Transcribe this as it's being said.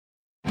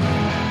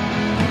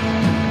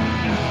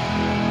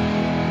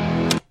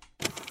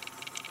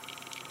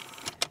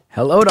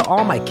Hello to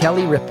all my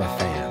Kelly Ripa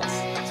fans.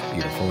 It's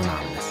beautiful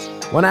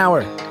anonymous. 1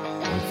 hour,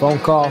 one phone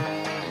call,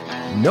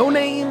 no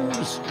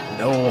names,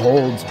 no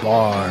holds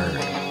barred.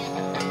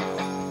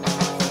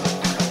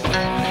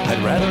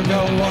 I'd rather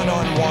go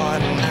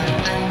one-on-one.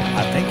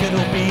 I think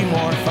it'll be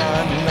more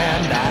fun,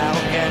 and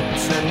I'll get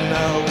to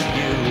know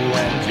you,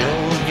 and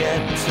you'll get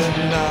to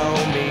know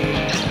me.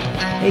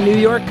 Hey, New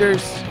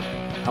Yorkers,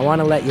 I want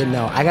to let you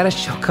know, I got a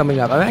show coming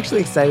up. I'm actually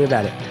excited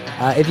about it.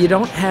 If you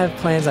don't have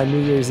plans on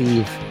New Year's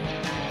Eve,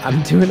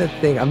 I'm doing a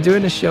thing. I'm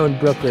doing a show in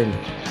Brooklyn,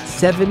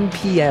 7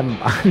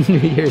 p.m. on New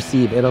Year's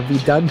Eve. It'll be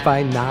done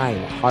by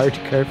 9, hard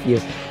curfew.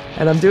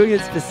 And I'm doing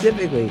it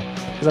specifically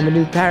because I'm a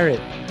new parent.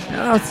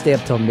 I don't stay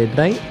up till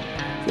midnight.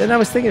 And I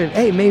was thinking,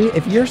 hey, maybe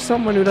if you're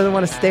someone who doesn't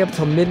want to stay up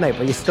till midnight,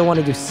 but you still want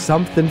to do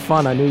something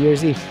fun on New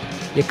Year's Eve,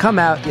 you come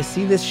out, you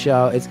see this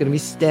show. It's going to be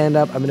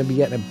stand-up. I'm going to be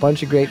getting a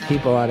bunch of great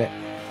people on it.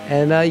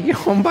 And you get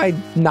home by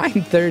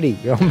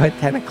 9:30. You're home by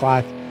 10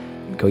 o'clock.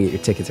 Go get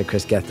your tickets at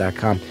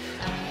chrisgeth.com.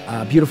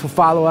 Beautiful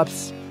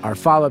follow-ups. Our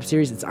follow-up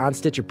series, it's on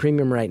Stitcher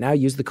Premium right now.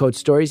 Use the code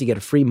STORIES. You get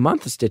a free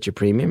month of Stitcher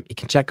Premium. You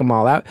can check them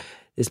all out.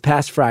 This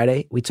past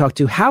Friday, we talked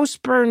to House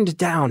Burned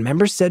Down.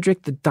 Remember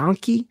Cedric the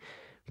donkey?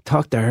 We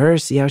talked to her,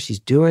 see how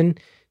she's doing,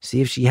 see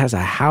if she has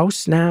a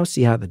house now,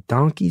 see how the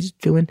donkey's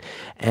doing.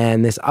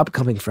 And this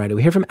upcoming Friday,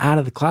 we hear from Out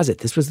of the Closet.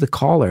 This was the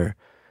caller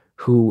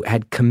who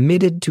had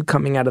committed to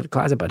coming out of the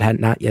closet but had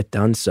not yet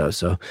done so.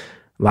 So a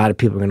lot of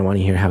people are going to want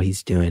to hear how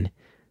he's doing.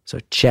 So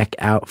check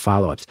out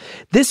follow-ups.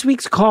 This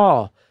week's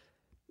call,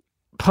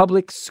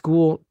 public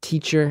school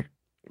teacher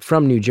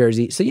from New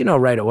Jersey. So you know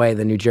right away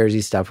the New Jersey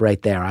stuff right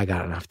there. I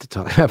got enough to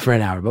talk about for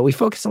an hour. But we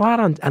focus a lot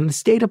on the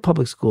state of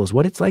public schools,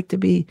 what it's like to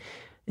be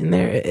in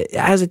there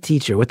as a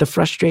teacher, what the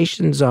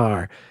frustrations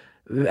are,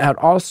 about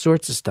all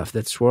sorts of stuff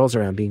that swirls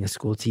around being a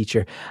school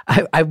teacher.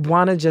 I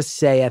want to just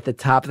say at the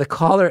top, the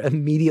caller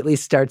immediately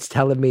starts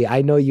telling me,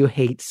 I know you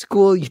hate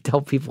school. You tell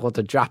people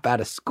to drop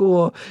out of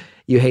school.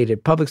 You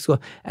hated public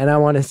school. And I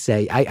want to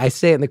say, I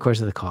say it in the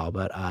course of the call,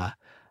 but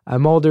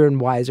I'm older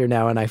and wiser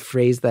now, and I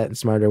phrase that in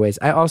smarter ways.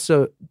 I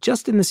also,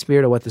 just in the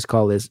spirit of what this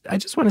call is, I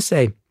just want to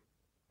say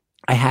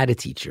I had a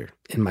teacher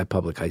in my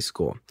public high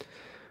school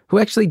who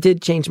actually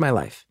did change my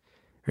life.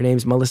 Her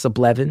name's Melissa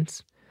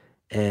Blevins.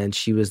 And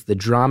she was the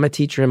drama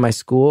teacher in my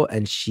school,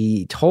 and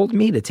she told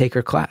me to take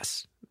her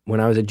class when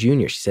I was a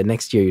junior. She said,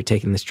 next year you're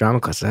taking this drama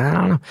class. I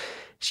don't know.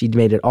 She'd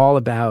made it all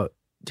about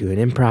doing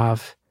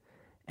improv,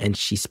 and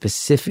she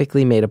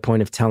specifically made a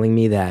point of telling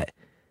me that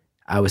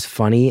I was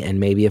funny, and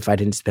maybe if I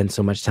didn't spend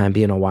so much time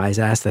being a wise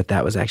ass,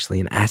 that was actually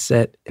an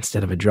asset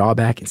instead of a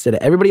drawback. Instead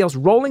of everybody else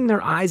rolling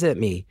their eyes at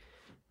me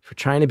for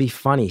trying to be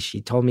funny,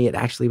 she told me it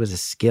actually was a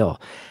skill.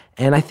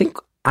 And I think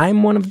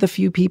I'm one of the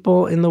few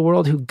people in the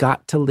world who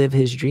got to live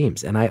his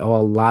dreams, and I owe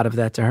a lot of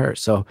that to her.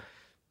 So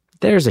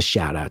there's a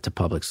shout out to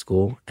public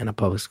school and a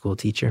public school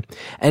teacher.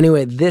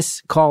 Anyway,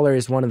 this caller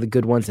is one of the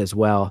good ones as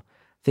well.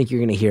 I think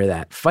you're going to hear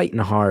that. Fighting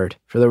hard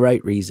for the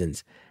right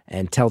reasons,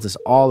 and tells us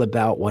all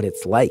about what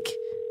it's like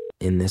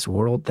in this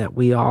world that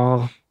we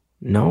all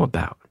know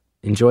about.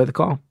 Enjoy the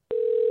call.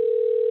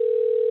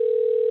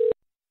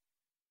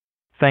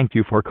 Thank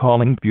you for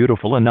calling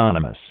Beautiful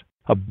Anonymous.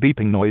 A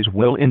beeping noise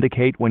will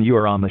indicate when you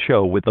are on the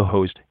show with the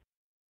host.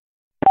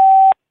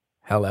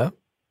 Hello?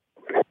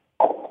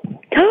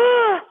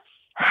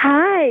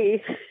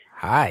 Hi.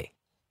 Hi.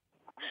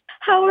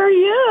 How are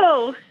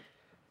you?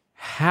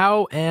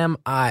 How am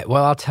I?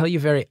 Well, I'll tell you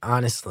very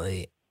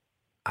honestly,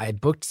 I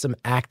booked some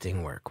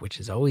acting work, which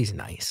is always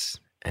nice.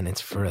 And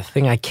it's for a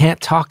thing I can't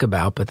talk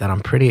about, but that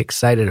I'm pretty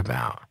excited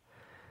about.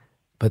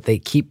 But they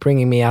keep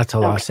bringing me out to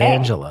Los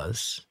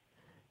Angeles.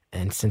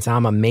 And since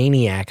I'm a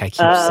maniac, I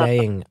keep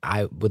saying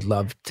I would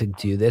love to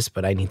do this,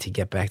 but I need to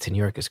get back to New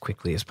York as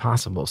quickly as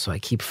possible. So I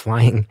keep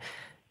flying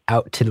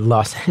out to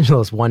Los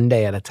Angeles one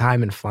day at a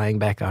time and flying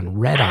back on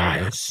red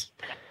eyes.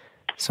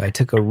 So I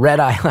took a red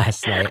eye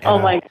last night.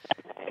 And I'm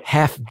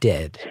half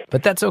dead,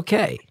 but that's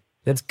okay.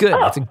 That's good.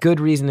 That's a good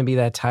reason to be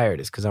that tired,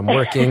 is because I'm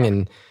working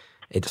and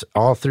it's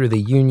all through the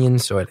union,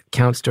 so it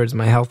counts towards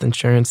my health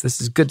insurance.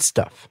 This is good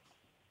stuff.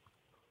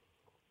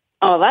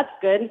 Oh, that's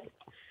good.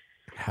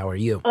 How are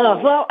you?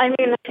 Well, I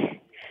mean,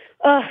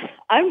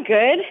 I'm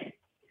good.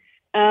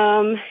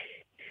 I'm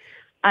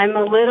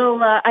a little,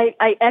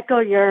 I echo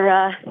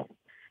your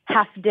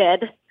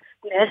half-deadness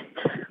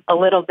a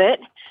little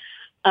bit.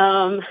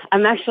 I'm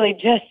actually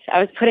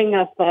I was putting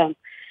up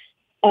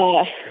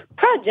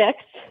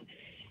projects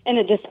in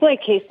a display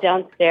case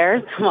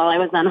downstairs while I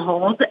was on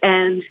hold,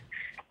 and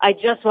I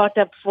just walked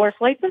up 4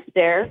 flights of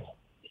stairs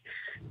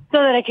so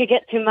that I could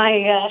get to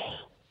my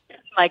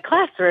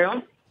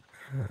classroom.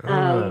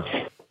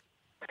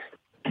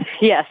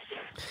 Yes.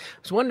 I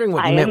was wondering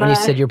what you meant when you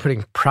said you're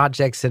putting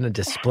projects in a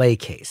display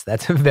case.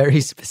 That's a very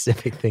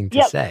specific thing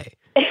to say.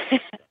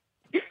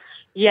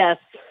 Yes.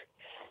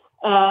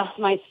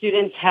 My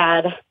students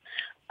had,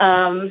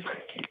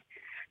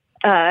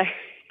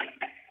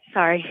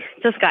 sorry,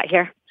 just got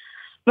here.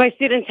 My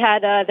students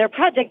had their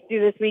projects due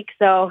this week,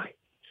 so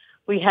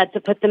we had to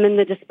put them in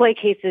the display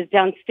cases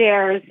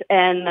downstairs.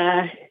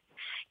 And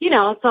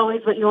it's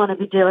always what you want to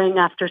be doing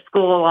after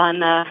school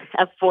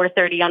at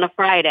 4:30 on a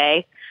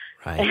Friday.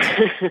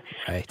 Right.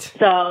 Right.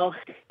 So,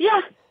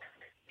 yeah,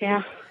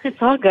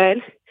 it's all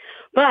good.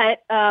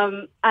 But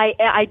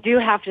I do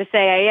have to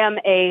say I am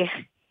a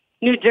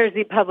New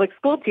Jersey public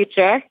school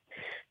teacher.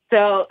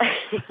 So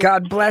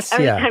God bless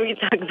you. every time you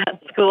talk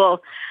about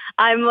school,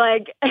 I'm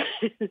like,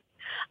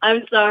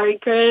 I'm sorry,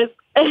 Chris.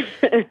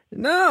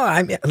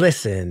 No,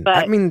 listen. But-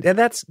 I mean,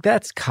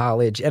 that's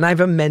college, and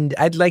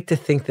I'd like to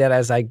think that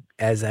as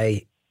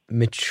I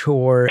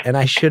mature, and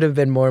I should have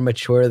been more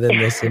mature than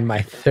this in my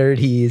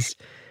 30s.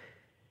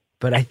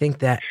 But I think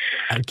that,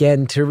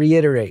 again, to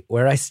reiterate,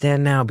 where I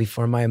stand now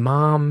before my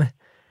mom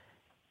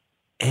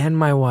and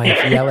my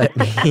wife yell at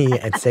me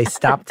and say,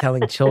 "Stop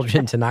telling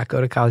children to not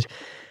go to college."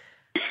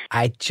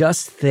 I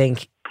just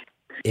think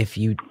if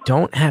you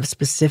don't have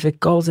specific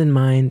goals in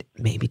mind,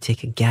 maybe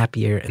take a gap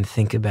year and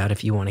think about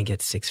if you want to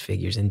get 6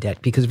 figures in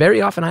debt. Because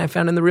very often I have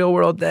found in the real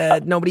world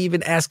that nobody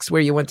even asks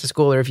where you went to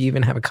school or if you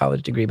even have a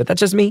college degree. But that's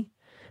just me.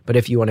 But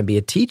if you want to be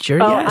a teacher,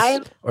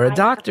 yes. Or a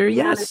doctor,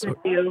 yes.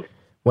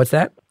 What's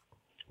that?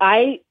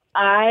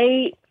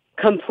 I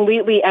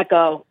completely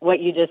echo what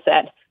you just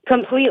said.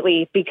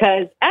 Completely.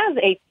 Because as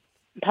a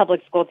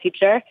public school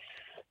teacher,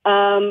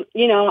 this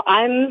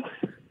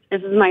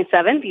is my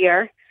 7th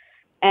year.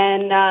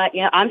 And,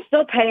 I'm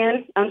still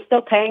paying,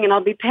 and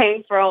I'll be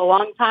paying for a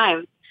long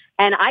time.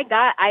 And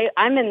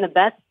I'm in the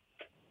best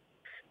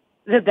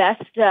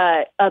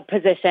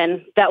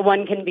position that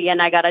one can be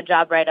in. I got a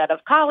job right out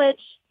of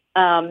college,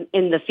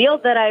 in the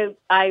field that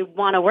I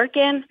want to work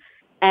in.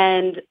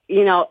 And,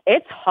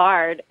 it's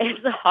hard.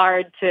 It's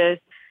hard to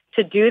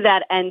do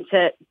that and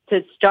to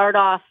start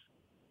off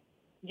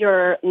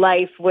your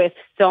life with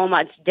so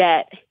much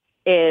debt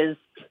is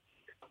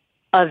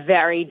a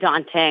very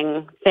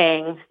daunting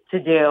thing to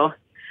do.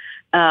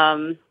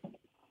 And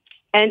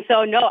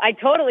so, no, I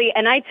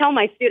tell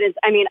my students,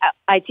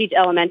 I teach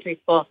elementary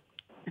school,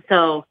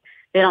 so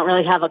they don't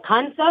really have a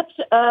concept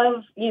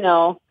of,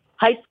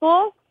 high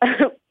school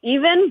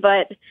even,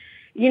 but,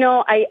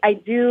 I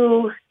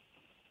do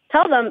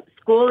tell them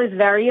school is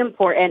very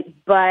important,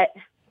 but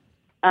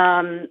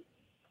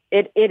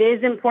it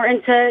is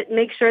important to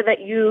make sure that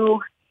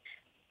you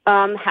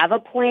have a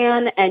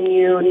plan and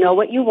you know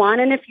what you want.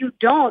 And if you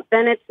don't,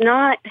 then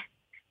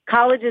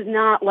college is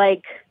not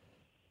like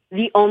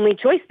the only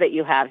choice that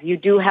you have. You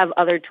do have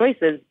other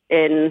choices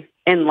in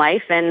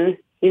life, and,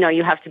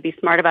 you have to be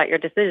smart about your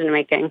decision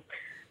making.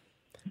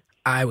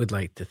 I would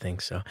like to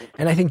think so.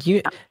 And I think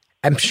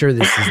I'm sure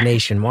this is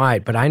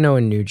nationwide, but I know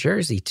in New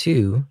Jersey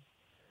too,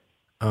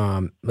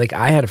 I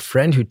had a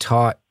friend who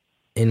taught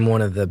in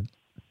one of the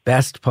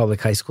best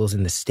public high schools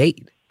in the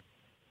state.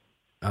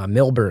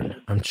 Milburn,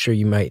 I'm sure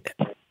you might.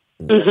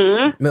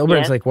 Mm-hmm.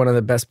 Milburn's like one of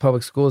the best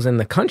public schools in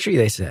the country,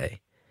 they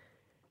say.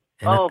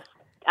 And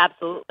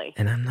absolutely.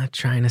 And I'm not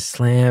trying to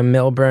slam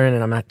Milburn,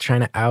 and I'm not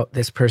trying to out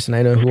this person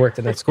I know who worked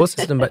in that school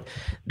system, but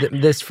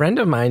this friend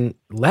of mine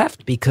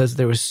left because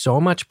there was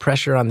so much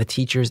pressure on the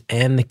teachers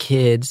and the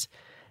kids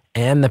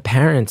and the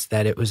parents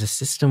that it was a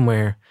system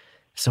where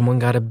someone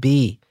got a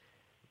B,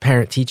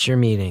 parent-teacher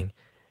meeting,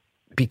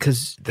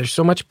 because there's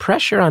so much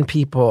pressure on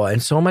people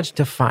and so much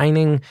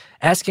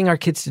asking our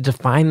kids to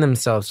define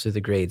themselves through the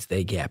grades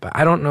they get. But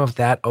I don't know if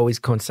that always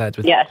coincides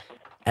with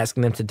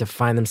asking them to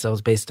define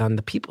themselves based on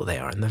the people they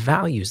are and the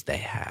values they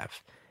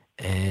have.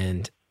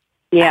 And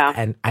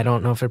I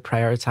don't know if it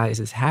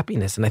prioritizes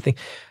happiness. And I think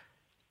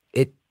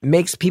it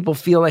makes people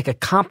feel like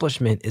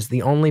accomplishment is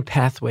the only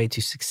pathway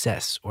to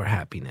success or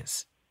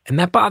happiness. And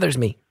that bothers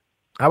me.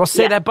 I will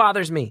say that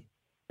bothers me.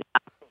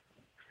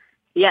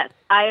 Yes,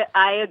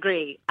 I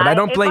agree. But I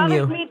don't blame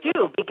you. It bothers me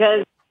too,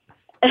 because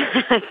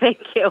thank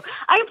you.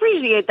 I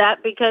appreciate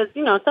that because,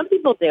 some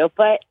people do,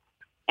 but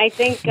I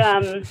think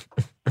the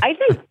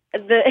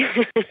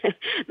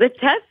the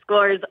test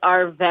scores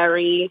are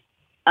very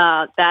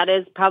that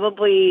is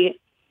probably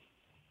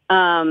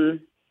the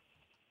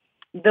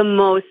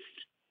most,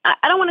 I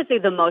don't want to say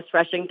the most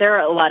frustrating. There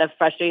are a lot of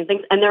frustrating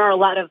things, and there are a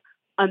lot of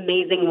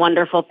amazing,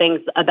 wonderful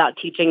things about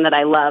teaching that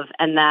I love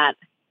and that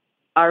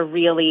are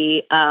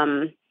really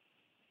I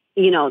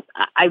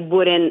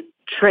wouldn't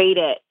trade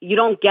it. You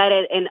don't get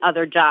it in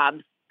other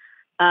jobs,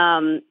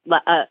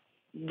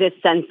 this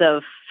sense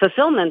of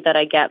fulfillment that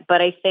I get.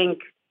 But I think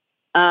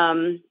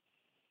the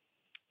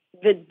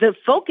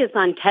focus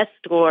on test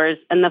scores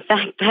and the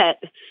fact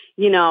that,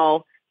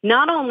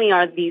 not only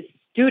are these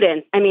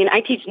students,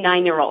 I teach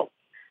 9-year-olds.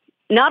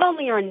 Not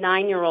only are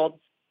 9-year-olds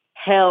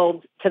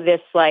held to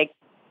this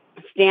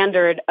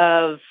standard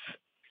of,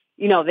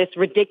 this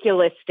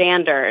ridiculous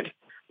standard,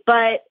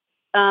 but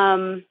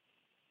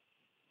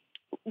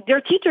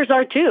their teachers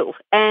are too.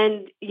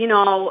 And,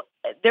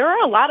 there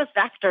are a lot of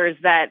factors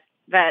that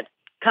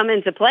come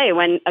into play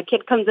when a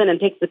kid comes in and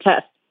takes the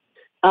test,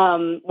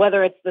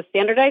 whether it's the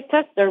standardized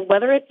test or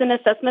whether it's an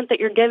assessment that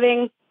you're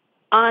giving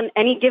on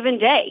any given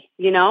day.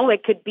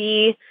 It could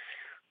be,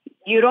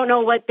 you don't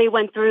know what they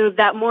went through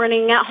that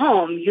morning at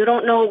home. You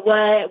don't know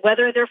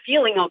whether they're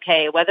feeling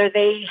okay, whether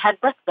they had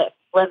breakfast,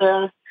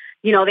 whether,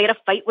 they had a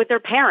fight with their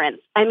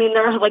parents. I mean,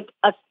 there are like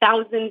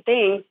 1,000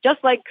 things.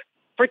 Just like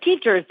for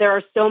teachers, there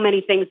are so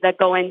many things that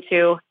go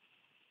into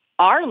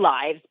our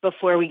lives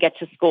before we get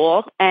to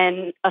school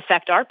and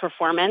affect our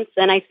performance.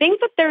 And I think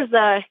that there's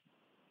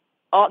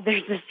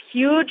this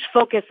huge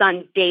focus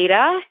on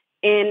data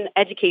in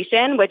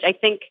education, which I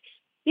think,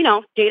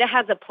 data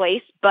has a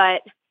place,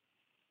 but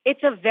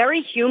it's a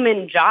very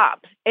human job.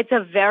 It's a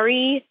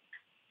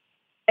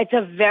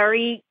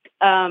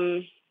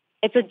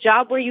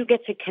job where you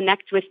get to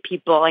connect with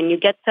people and you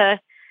get to,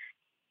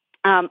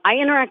 I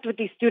interact with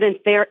these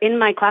students. They're in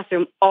my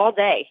classroom all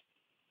day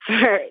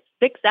for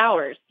 6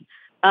 hours,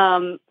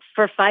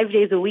 for 5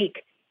 days a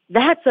week.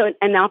 That's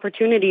an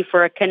opportunity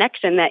for a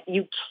connection that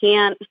you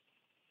can't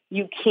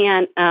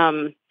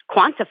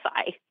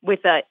quantify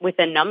with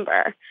a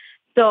number.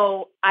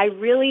 So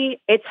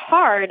it's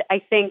hard, I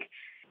think.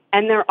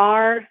 And there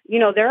are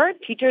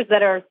teachers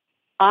that are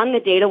on the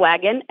data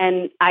wagon,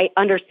 and I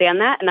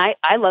understand that. And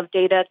I love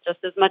data just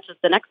as much as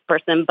the next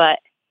person. But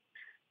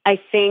I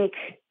think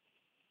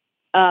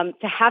to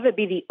have it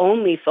be the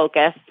only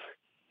focus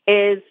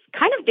is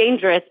kind of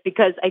dangerous,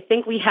 because I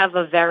think we have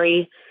a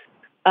very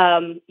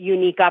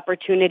unique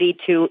opportunity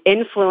to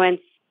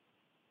influence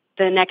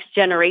the next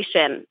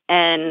generation.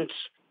 And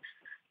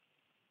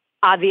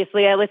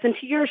obviously I listen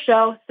to your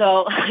show,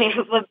 so I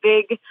have a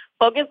big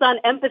focus on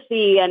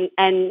empathy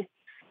and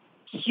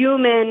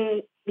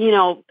human,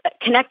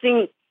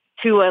 connecting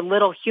to a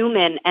little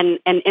human and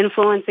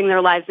influencing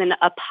their lives in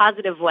a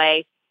positive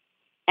way.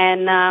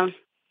 And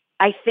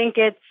I think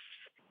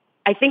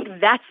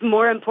that's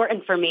more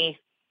important for me,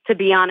 to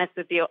be honest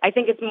with you. I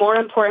think it's more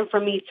important for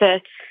me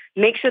to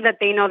make sure that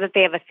they know that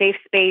they have a safe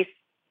space,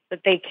 that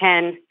they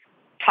can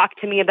talk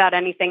to me about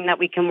anything, that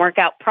we can work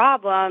out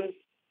problems.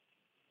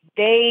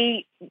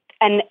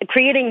 And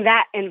creating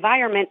that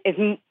environment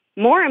is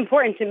more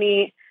important to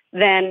me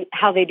than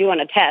how they do on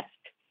a test.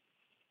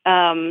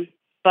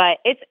 But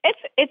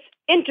it's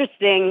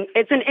interesting.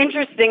 It's an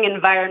interesting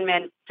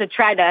environment to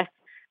try to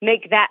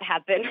make that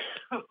happen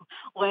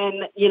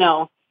when,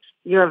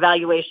 your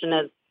evaluation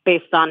is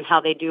based on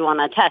how they do on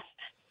a test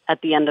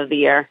at the end of the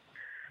year.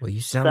 Well, you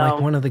sound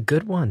like one of the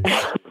good ones.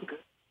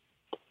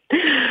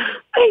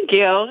 Thank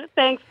you.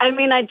 Thanks. I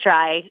mean, I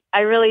try.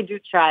 I really do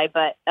try,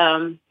 but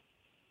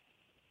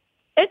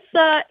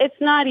it's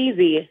not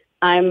easy.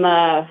 I'm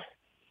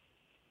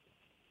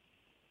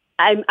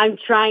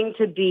trying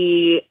to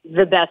be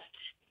the best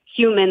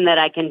human that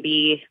I can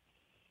be,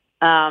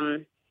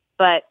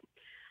 but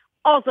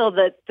also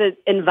the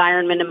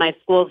environment in my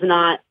school is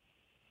not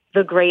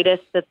the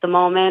greatest at the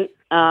moment.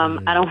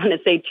 I don't want to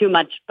say too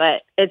much,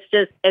 but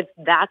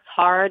that's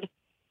hard,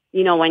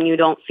 when you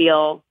don't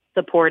feel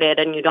supported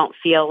and you don't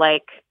feel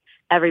like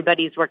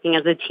everybody's working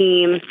as a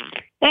team.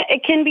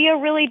 It can be a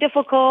really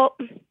difficult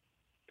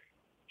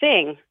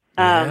thing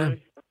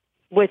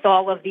with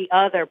all of the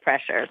other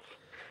pressures.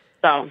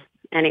 So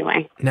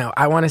anyway. Now,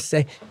 I want to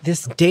say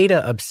this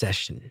data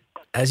obsession,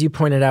 as you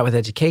pointed out with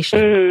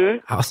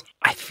education,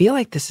 I feel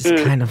like this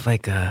is kind of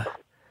like a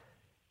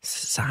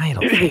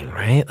societal thing,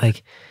 right?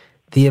 Like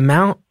the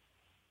amount,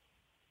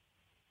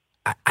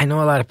 I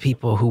know a lot of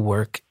people who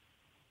work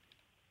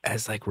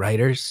as like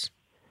writers,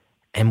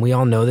 and we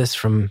all know this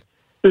from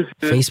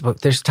Facebook.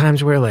 There's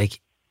times where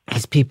like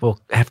these people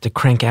have to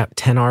crank out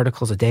 10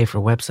 articles a day for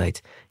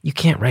websites. You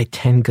can't write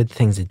 10 good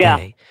things a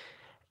day.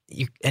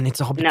 And it's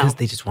all because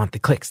they just want the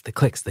clicks.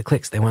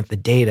 They want the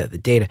data.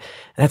 And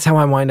that's how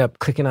I wind up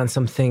clicking on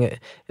something.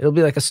 It'll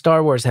be like a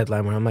Star Wars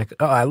headline where I'm like,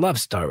 oh, I love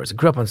Star Wars. I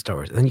grew up on Star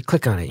Wars. And then you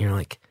click on it and you're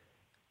like,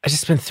 I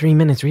just spent 3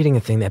 minutes reading a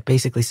thing that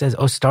basically says,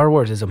 oh, Star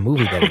Wars is a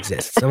movie that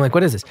exists. So I'm like,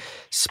 what is this?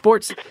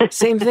 Sports,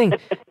 same thing.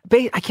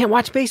 I can't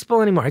watch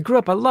baseball anymore. I grew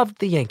up, I loved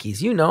the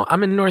Yankees.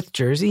 I'm in North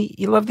Jersey.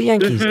 You love the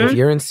Yankees. If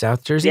you're in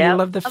South Jersey, you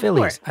love the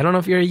Phillies. Course. I don't know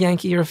if you're a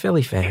Yankee or a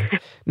Philly fan.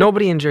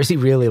 Nobody in Jersey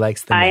really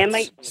likes the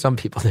Mets. Some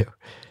people do.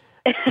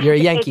 You're a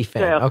Yankee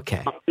fan. True.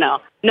 Okay.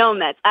 No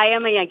Mets. I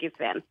am a Yankees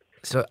fan.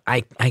 So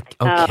okay.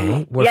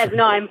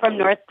 I'm from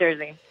North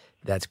Jersey.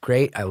 That's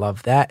great. I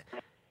love that.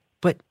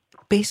 But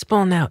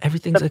baseball now,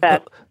 everything's like,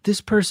 oh,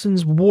 this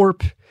person's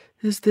warp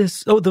is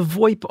this. Oh, the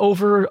VoIP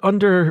over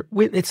under.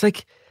 It's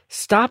like,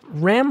 stop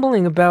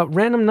rambling about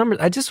random numbers.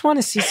 I just want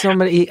to see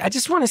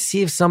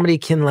if somebody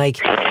can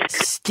like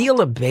steal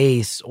a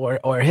base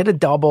or hit a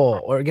double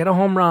or get a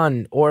home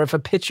run, or if a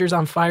pitcher's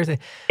on fire.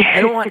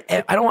 I don't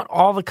want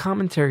all the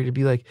commentary to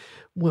be like,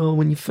 well,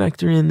 when you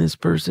factor in this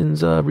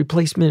person's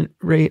replacement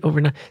rate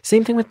overnight.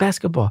 Same thing with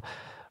basketball.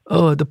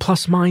 Oh, the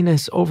plus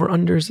minus over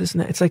unders, this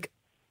and that. It's like,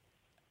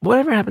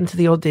 whatever happened to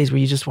the old days where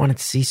you just wanted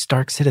to see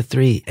Starks hit a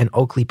 3 and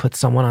Oakley put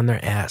someone on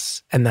their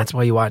ass, and that's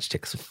why you watched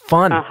it? Because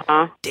fun,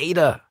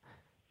 data.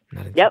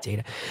 Not into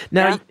data.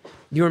 Now,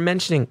 you were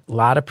mentioning a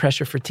lot of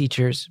pressure for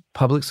teachers,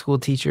 public school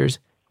teachers.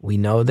 We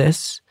know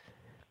this.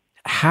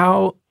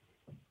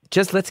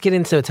 Let's get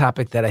into a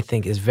topic that I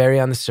think is very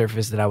on the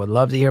surface that I would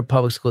love to hear a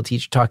public school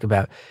teacher talk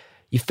about.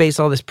 You face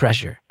all this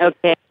pressure.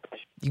 Okay.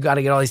 You got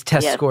to get all these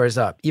test scores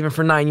up, even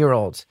for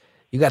 9-year-olds.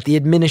 You got the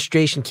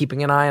administration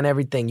keeping an eye on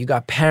everything. You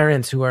got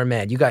parents who are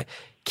mad. You got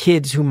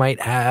kids who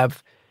might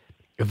have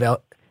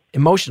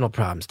emotional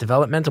problems,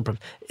 developmental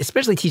problems,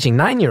 especially teaching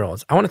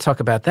 9-year-olds. I want to talk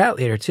about that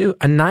later too.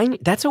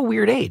 That's a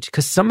weird age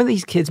because some of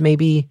these kids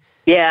maybe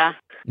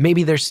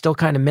they're still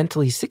kind of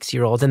mentally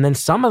 6-year-olds. And then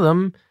some of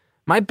them,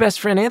 my best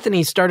friend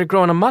Anthony started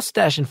growing a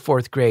mustache in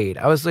 4th grade.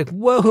 I was like,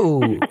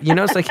 whoa,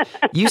 it's like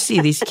you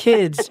see these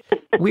kids,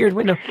 weird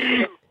window.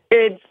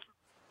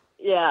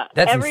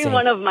 That's every insane.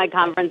 one of my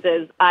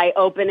conferences, I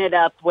open it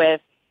up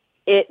with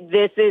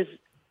this is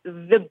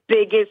the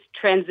biggest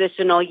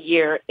transitional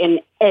year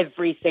in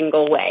every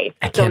single way.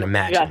 I can't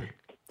imagine.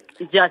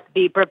 Just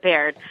be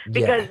prepared.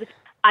 Because,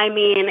 I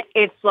mean,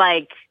 it's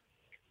like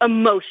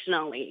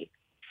emotionally,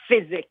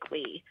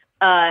 physically,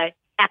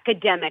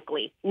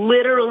 academically,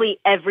 literally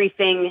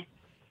everything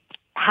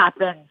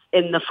happens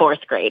in the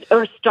 4th grade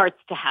or starts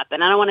to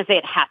happen. I don't want to say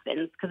it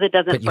happens because it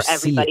doesn't for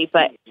everybody,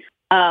 but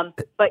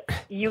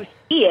you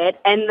see it,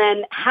 and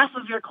then half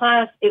of your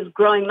class is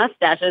growing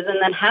mustaches,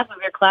 and then half of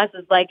your class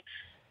is like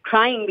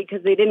crying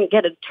because they didn't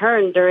get a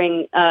turn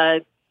during,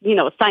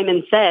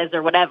 Simon Says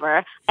or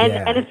whatever.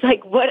 And it's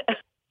like, what?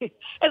 It's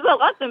a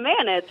lot to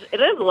manage. It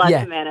is a lot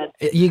to manage.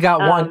 You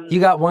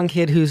got one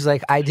kid who's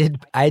like, I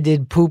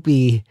did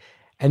poopy.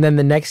 And then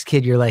the next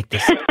kid, you're like,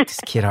 this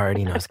kid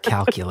already knows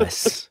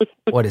calculus.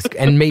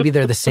 And maybe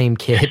they're the same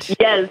kid.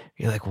 Yes.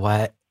 You're like,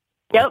 what?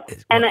 Yep.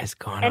 What is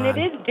going on? And it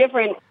is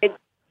different.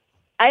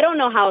 I don't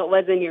know how it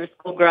was in your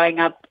school growing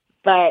up,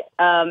 but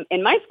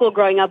in my school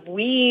growing up,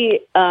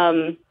 we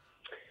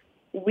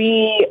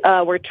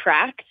were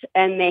tracked,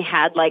 and they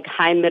had like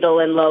high, middle,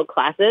 and low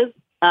classes,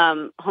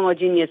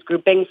 homogeneous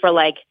grouping for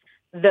like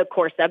the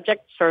core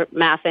subjects for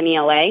math and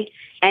ELA.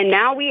 And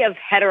now we have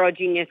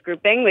heterogeneous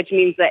grouping, which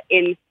means that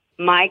in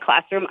my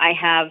classroom, I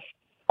have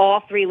all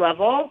 3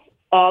 levels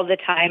all the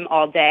time,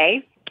 all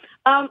day,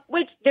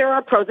 which there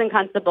are pros and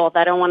cons to both.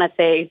 I don't want to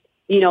say,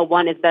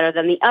 one is better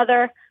than the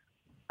other.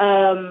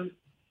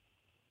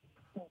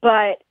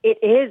 But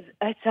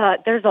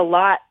there's a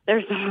lot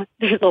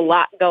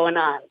going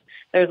on.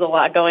 There's a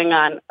lot going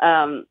on,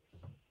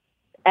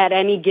 at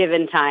any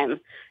given time.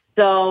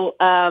 So,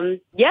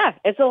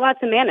 it's a lot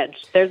to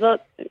manage.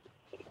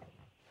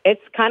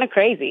 It's kind of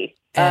crazy.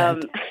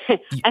 And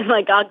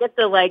like, I'll get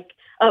to like,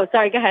 oh,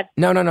 sorry, go ahead.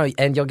 No.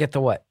 And you'll get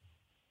to what?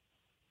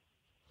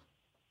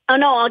 Oh,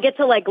 no, I'll get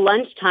to like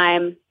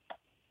lunchtime,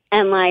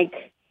 and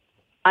like,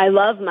 I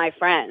love my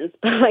friends,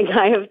 but like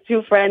I have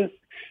 2 friends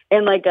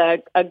in like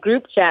a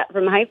group chat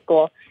from high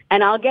school,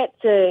 and I'll get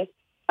to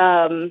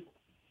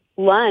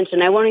lunch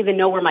and I won't even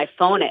know where my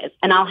phone is.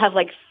 And I'll have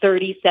like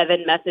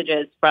 37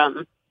 messages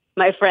from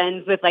my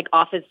friends with like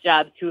office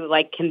jobs who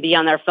like can be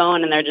on their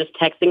phone and they're just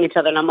texting each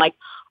other. And I'm like,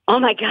 oh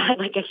my God,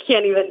 like I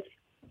can't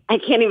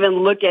even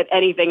look at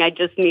anything. I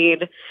just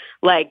need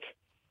like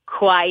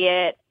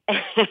quiet,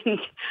 and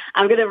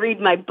I'm going to read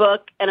my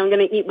book, and I'm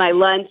going to eat my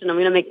lunch, and I'm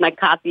going to make my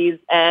copies,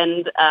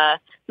 and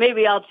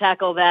maybe I'll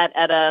tackle that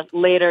at a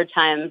later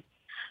time,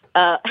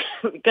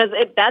 because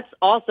that's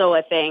also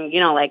a thing,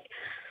 like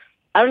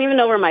I don't even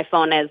know where my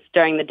phone is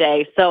during the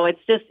day. So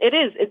it's a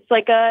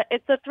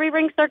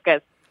 3-ring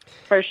circus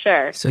for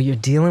sure. So you're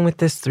dealing with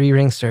this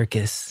 3-ring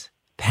circus,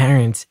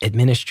 parents,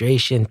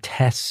 administration,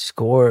 tests,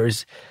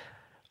 scores,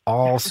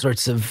 all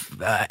sorts of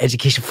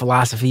education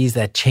philosophies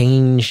that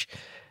change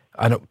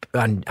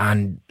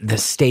on the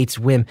state's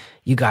whim.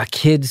 You got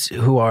kids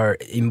who are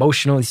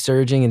emotionally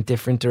surging in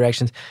different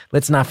directions.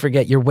 Let's not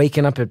forget, you're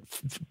waking up at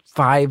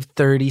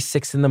 5:30,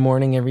 6 in the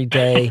morning every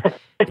day.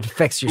 It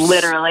affects your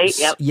literally.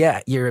 Yep.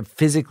 Yeah, you're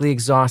physically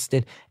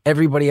exhausted.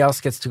 Everybody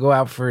else gets to go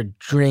out for a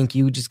drink.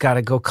 You just got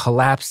to go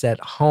collapse at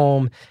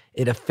home.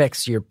 It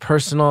affects your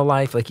personal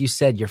life, like you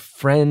said, your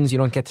friends. You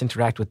don't get to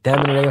interact with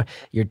them in a regular.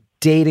 Your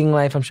dating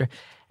life, I'm sure,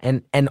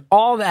 and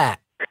all that.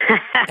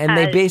 And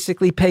they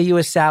basically pay you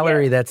a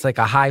salary that's like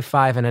a high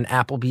five and an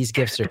Applebee's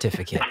gift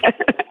certificate.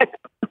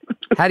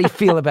 How do you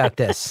feel about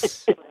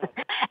this?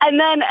 And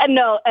then,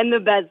 and the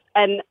best,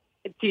 and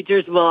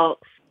teachers will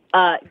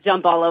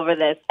jump all over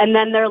this. And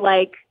then they're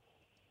like,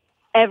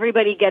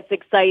 everybody gets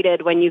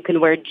excited when you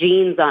can wear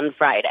jeans on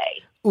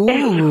Friday.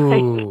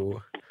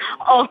 Ooh.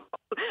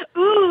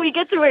 We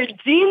get to wear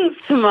jeans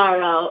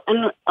tomorrow.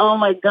 And oh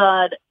my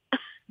God.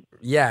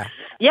 Yeah.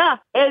 Yeah,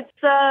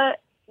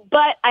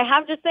 but I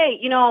have to say,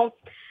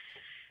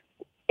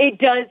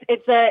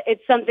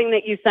 it's something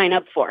that you sign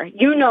up for.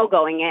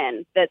 Going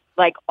in that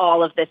like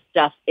all of this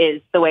stuff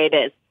is the way it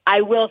is.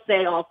 I will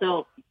say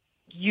also,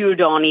 you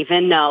don't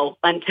even know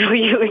until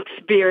you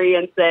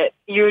experience it.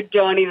 You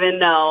don't even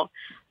know.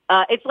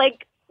 It's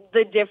like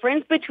the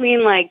difference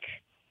between like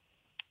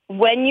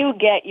when you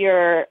get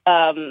your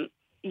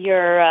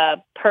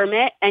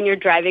permit and you're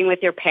driving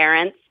with your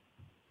parents,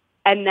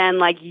 and then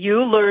like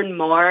you learn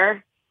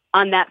more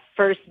on that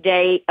first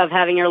day of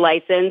having your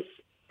license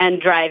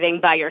and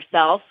driving by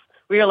yourself,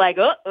 where you're like,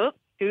 oh,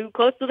 too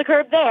close to the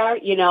curb there,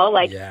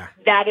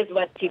 That is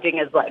what teaching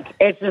is like.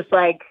 It's just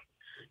like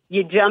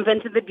you jump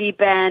into the deep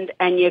end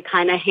and you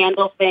kind of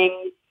handle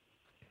things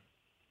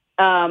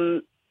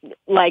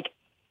like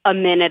a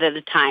minute at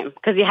a time,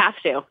 because you have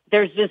to.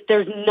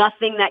 There's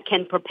nothing that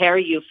can prepare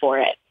you for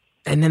it.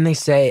 And then they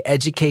say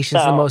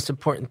education's the So- most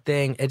important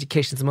thing.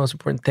 Education's the most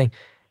important thing.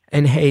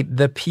 And hey,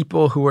 the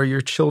people who are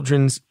your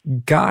children's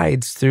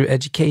guides through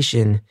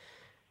education,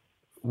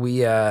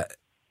 we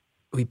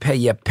pay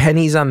you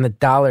pennies on the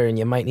dollar, and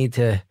you might need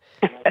to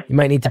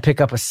pick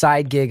up a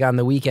side gig on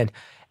the weekend.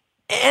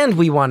 And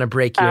we want to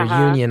break your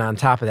union on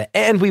top of that.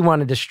 And we want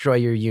to destroy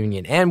your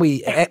union. And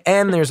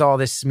and there's all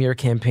this smear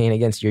campaign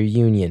against your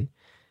union.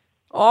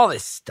 All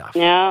this stuff.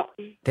 Yeah.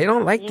 They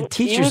don't like the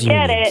teachers' you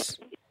get unions.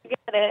 You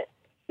get it.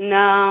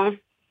 No,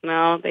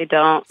 they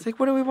don't. It's like,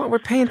 what do we want? We're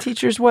paying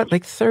teachers what,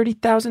 like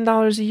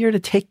 $30,000 a year to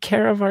take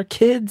care of our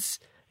kids?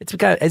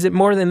 Is it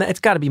more than that? It's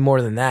got to be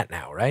more than that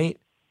now, right?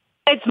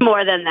 It's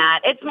more than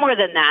that.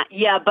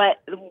 Yeah,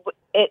 but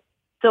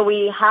so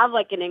we have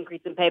like an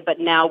increase in pay, but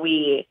now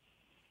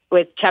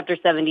with Chapter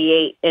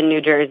 78 in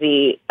New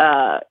Jersey,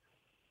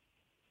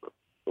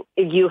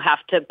 you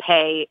have to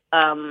pay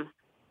an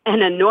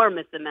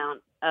enormous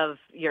amount of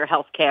your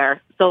health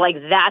care. So like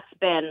that's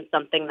been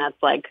something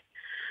that's like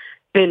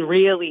been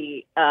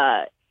really,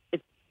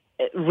 it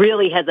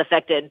really has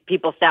affected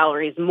people's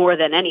salaries more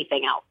than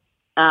anything else.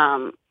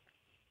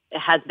 It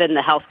has been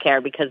the health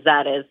care, because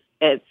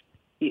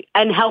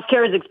and health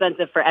care is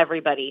expensive for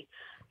everybody.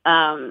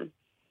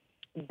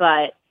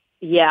 But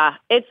yeah,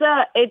 it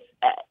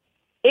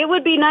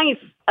would be nice.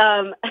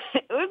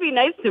 It would be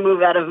nice to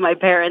move out of my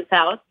parents'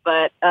 house,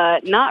 but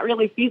not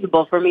really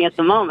feasible for me at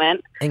the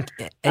moment. And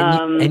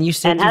you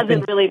said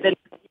really been.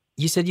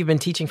 You said you've been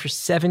teaching for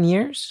 7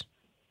 years?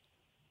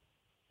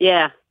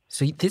 Yeah.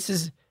 So this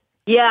is.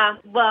 Yeah,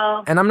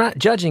 well. And I'm not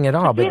judging at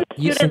all, but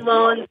you student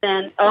loans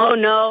and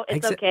no,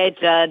 it's okay,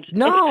 Judge.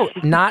 No,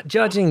 not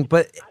judging,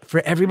 but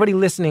for everybody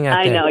listening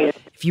out there, I know you.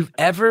 If you've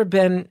ever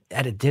been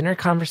at a dinner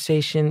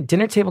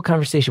table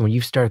conversation where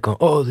you start going,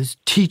 "Oh, this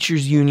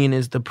teachers' union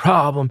is the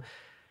problem,"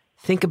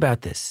 think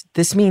about this.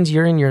 This means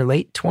you're in your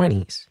late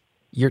 20s.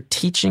 You're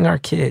teaching our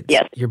kids.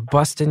 Yes. You're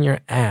busting your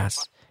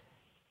ass.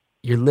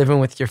 You're living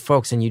with your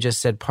folks, and you just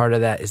said part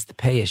of that is the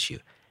pay issue.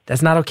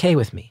 That's not okay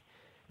with me.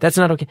 That's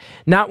not okay.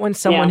 Not when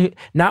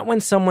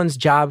someone's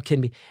job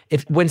can be.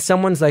 When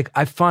someone's like,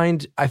 I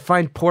find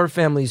poor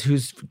families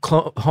whose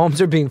homes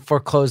are being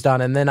foreclosed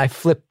on, and then I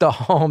flip the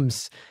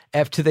homes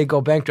after they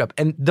go bankrupt,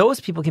 and those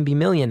people can be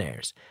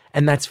millionaires,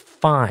 and that's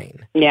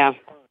fine. Yeah,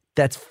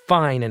 that's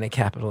fine in a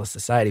capitalist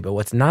society. But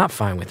what's not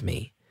fine with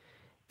me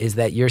is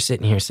that you're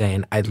sitting here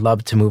saying, I'd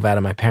love to move out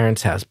of my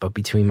parents' house, but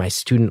between my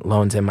student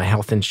loans and my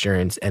health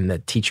insurance and the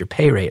teacher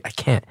pay rate, I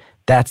can't.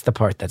 That's the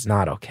part that's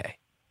not okay.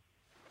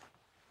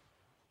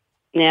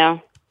 Yeah.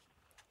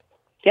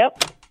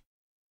 Yep.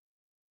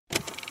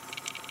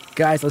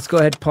 Guys, let's go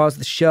ahead and pause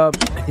the show.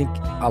 I think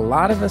a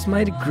lot of us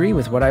might agree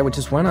with what I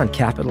just went on.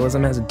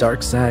 Capitalism has a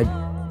dark side.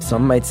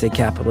 Some might say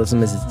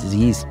capitalism is a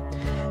disease.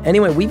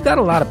 Anyway, we've got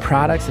a lot of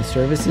products and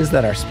services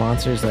that our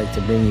sponsors like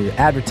to bring you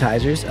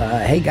advertisers.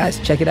 Hey guys,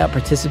 check it out.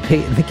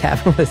 Participate in the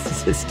capitalist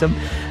system.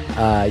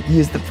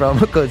 Use the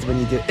promo codes when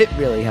you do. It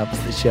really helps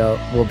the show.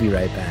 We'll be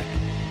right back.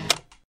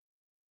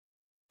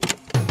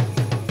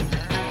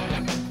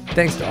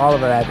 Thanks to all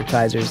of our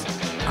advertisers.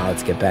 Now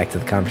let's get back to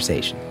the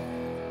conversation.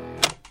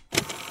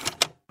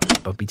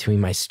 But between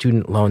my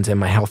student loans and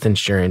my health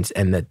insurance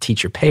and the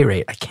teacher pay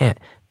rate, I can't.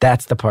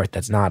 That's the part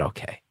that's not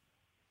okay.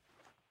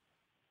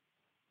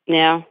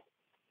 Yeah.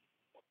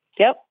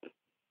 Yep.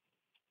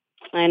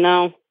 I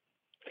know.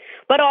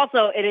 But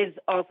also, it is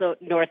also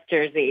North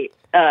Jersey.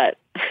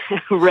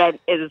 Rent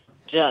is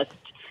just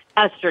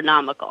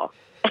astronomical.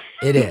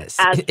 It is.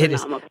 It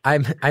is.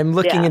 I'm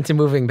looking into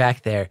moving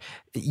back there.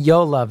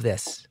 You'll love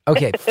this.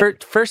 Okay,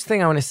 first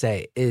thing I want to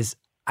say is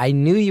I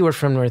knew you were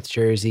from North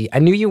Jersey. I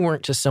knew you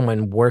weren't just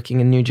someone working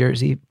in New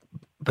Jersey,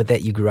 but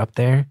that you grew up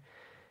there.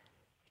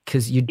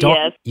 Because you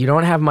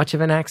don't have much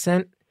of an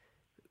accent,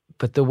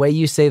 but the way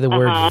you say the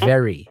word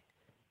very,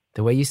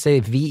 the way you say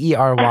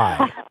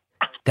V-E-R-Y,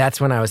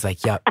 that's when I was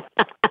like, yup,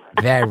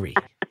 very.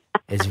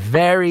 It's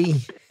very.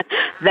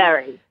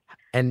 Very.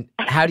 And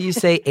how do you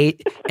say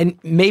eight? And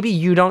maybe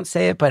you don't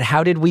say it, but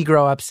how did we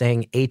grow up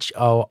saying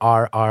Horrible?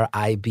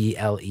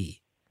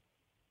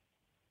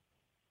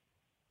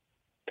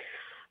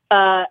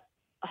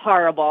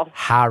 Horrible.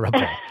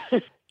 Horrible.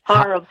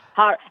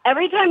 Horrible.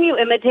 Every time you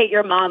imitate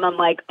your mom, I'm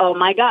like, oh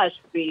my gosh,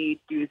 we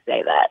do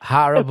say that.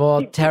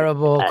 Horrible,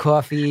 terrible,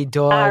 coffee,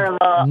 dog,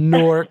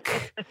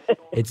 Nork.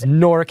 It's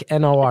Nork,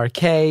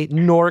 N-O-R-K,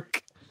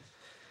 Nork.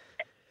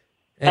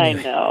 Anyway,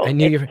 I know. I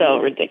knew it's so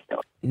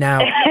ridiculous.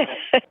 Now,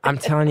 I'm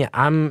telling you,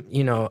 I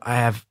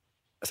have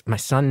my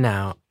son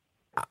now.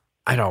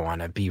 I don't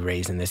want to be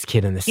raising this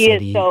kid in the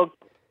city.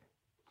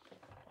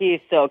 He's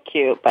so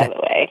cute, by the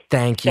way.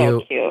 Thank so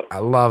you. Cute. I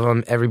love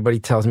him. Everybody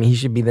tells me he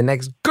should be the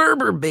next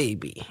Gerber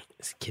baby.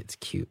 This kid's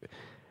cute.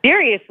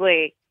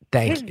 Seriously.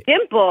 Thank you. His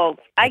dimples.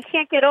 I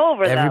can't get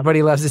over them.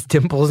 Everybody loves his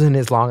dimples and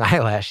his long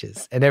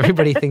eyelashes. And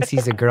everybody thinks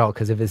he's a girl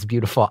because of his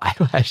beautiful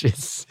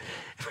eyelashes,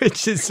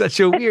 which is such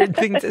a weird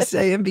thing to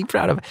say and be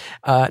proud of.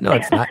 No,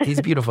 it's not.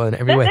 He's beautiful in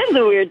every way. That is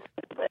a weird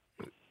thing.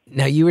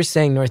 Now, you were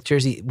saying North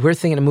Jersey. We're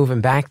thinking of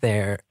moving back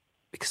there.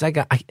 because I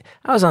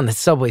was on the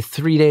subway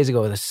 3 days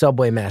ago with a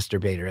subway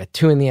masturbator at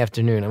 2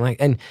 PM. I'm like,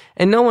 and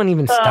no one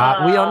even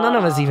stopped. None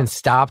of us even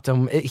stopped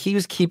him. He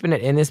was keeping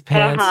it in his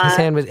pants. His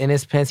hand was in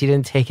his pants. He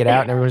didn't take it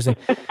out, and everyone was like,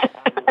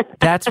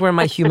 that's where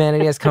my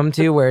humanity has come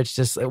to, where it's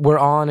just, we're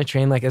all on a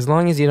train. Like, as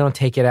long as you don't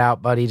take it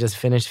out, buddy, just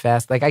finish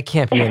fast. Like, I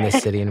can't be in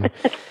this city anymore.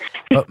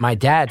 But my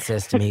dad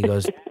says to me, he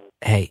goes,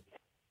 hey,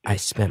 I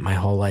spent my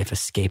whole life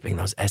escaping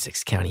those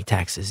Essex County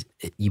taxes.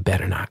 You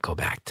better not go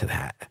back to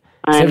that.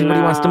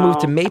 Everybody wants to move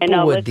to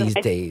Maplewood these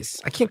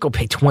days. I can't go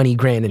pay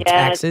 $20,000 in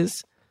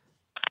taxes.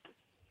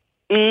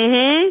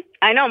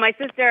 I know. My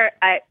sister,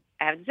 I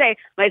have to say,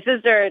 my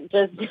sister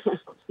just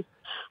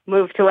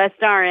moved to West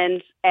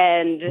Orange,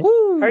 and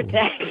her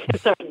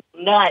taxes are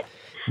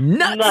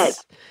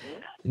nuts.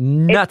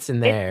 Nuts in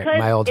there,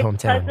 my old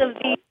hometown. Because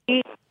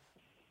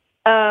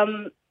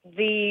of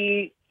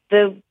the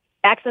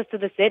access to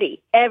the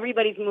city.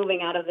 Everybody's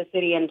moving out of the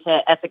city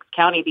into Essex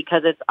County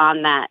because it's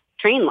on that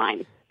train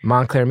line.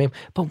 Montclair, maybe.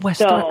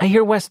 But I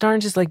hear West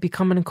Orange is like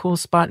becoming a cool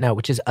spot now,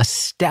 which is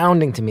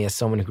astounding to me as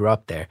someone who grew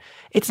up there.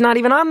 It's not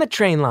even on the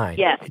train line.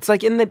 Yeah. It's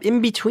like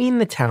in between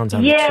the towns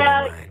on the train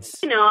lines.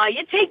 You know,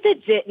 you take the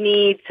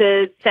Jitney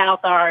to South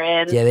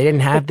Orange. Yeah, they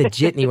didn't have the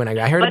Jitney when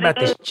I heard about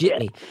this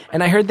Jitney.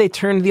 And I heard they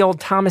turned the old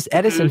Thomas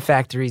Edison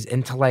factories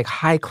into like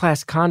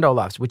high-class condo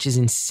lofts, which is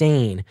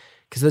insane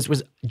because this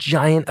was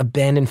giant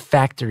abandoned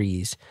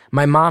factories.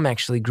 My mom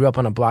actually grew up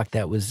on a block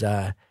that was...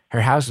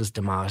 her house was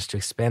demolished to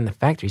expand the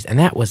factories, and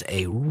that was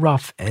a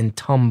rough and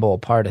tumble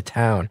part of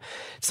town.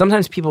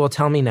 Sometimes people will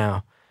tell me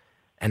now,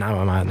 and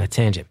I'm on a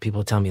tangent, people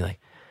will tell me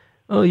like,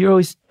 oh,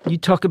 you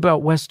talk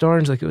about West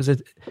Orange like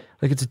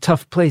it's a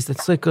tough place.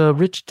 That's like a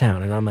rich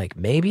town. And I'm like,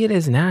 maybe it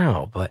is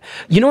now, but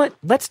you know what?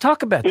 Let's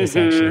talk about this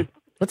actually.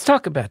 Let's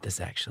talk about this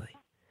actually.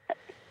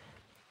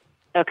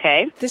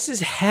 Okay. This is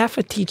half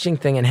a teaching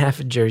thing and half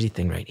a Jersey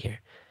thing right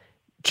here.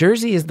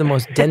 Jersey is the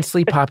most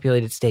densely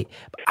populated state.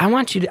 I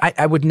want you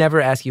to, I would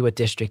never ask you what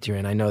district you're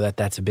in. I know that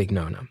that's a big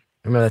no-no.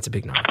 I know that's a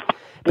big no-no.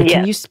 But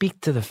can you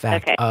speak to the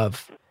fact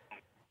of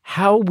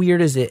how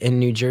weird is it in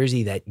New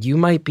Jersey that you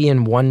might be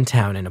in one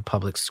town in a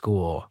public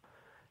school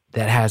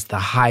that has the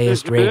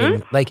highest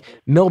rating, like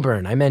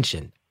Milburn, I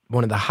mentioned,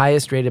 one of the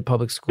highest rated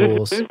public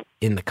schools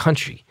in the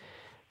country.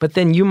 But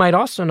then you might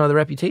also know the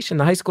reputation.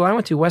 The high school I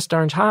went to, West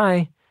Orange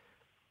High,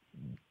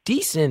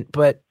 decent,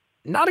 but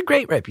not a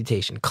great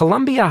reputation.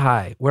 Columbia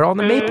High, where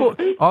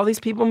all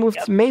these people moved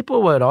to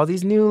Maplewood, all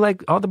these new,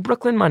 like, all the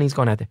Brooklyn money's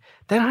going out there.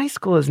 That high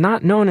school is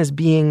not known as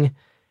being,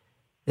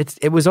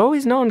 it was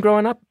always known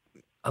growing up,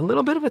 a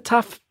little bit of a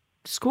tough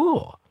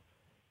school.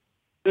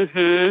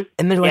 And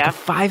they're like a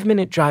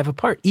 5-minute drive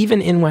apart,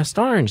 even in West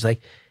Orange.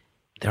 Like,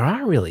 there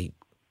are really,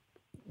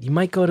 you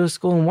might go to a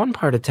school in one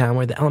part of town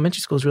where the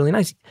elementary school is really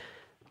nice,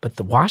 but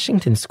the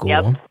Washington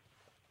School,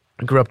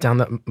 I grew up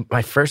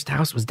my first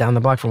house was down the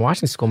block from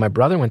Washington School. My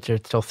brother went there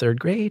till 3rd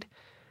grade.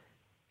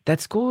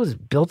 That school was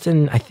built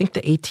in, I think,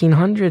 the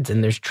 1800s,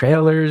 and there's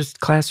trailers,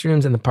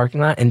 classrooms in the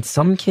parking lot, and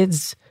some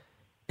kids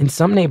in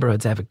some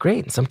neighborhoods have it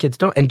great, and some kids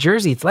don't. And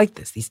Jersey, it's like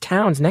this. These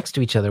towns next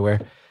to each other where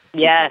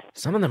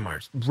some of them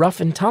are rough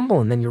and tumble,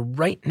 and then you're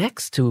right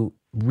next to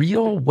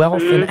real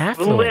wealth and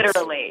affluence.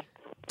 Literally.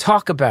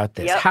 Talk about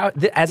this. How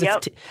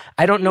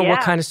I don't know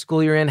what kind of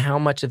school you're in, how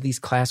much of these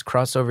class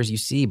crossovers you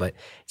see, but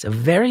it's a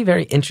very,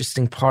 very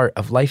interesting part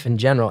of life in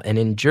general. And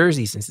in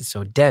Jersey, since it's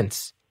so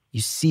dense,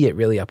 you see it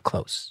really up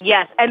close.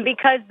 Yes, and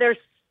because there's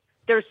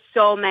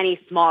so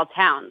many small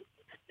towns.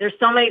 There's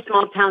so many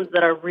small towns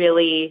that are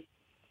really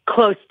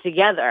close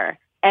together.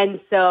 And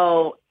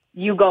so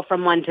you go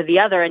from one to the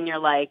other and you're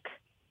like,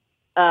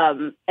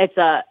 it's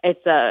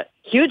a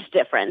huge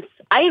difference.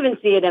 I even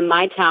see it in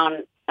my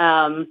town,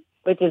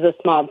 which is a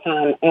small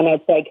town, and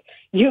it's like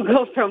you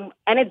go from,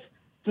 and it's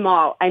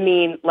small, I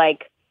mean,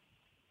 like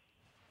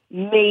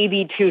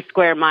maybe 2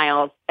 square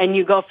miles, and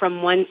you go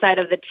from one side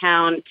of the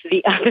town to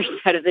the other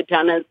side of the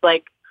town, and it's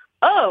like,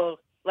 oh,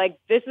 like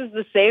this is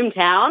the same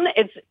town?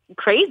 It's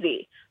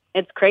crazy.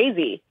 It's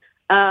crazy.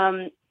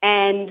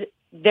 And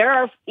there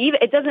are, even,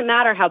 it doesn't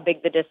matter how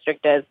big the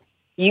district is.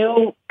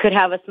 You could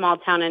have a small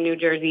town in New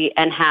Jersey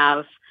and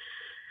have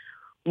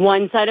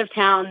one side of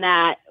town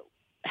that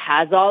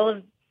has all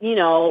of,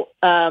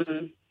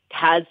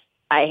 has,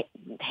 I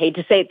hate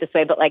to say it this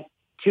way, but like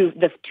two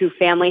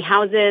family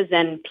houses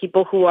and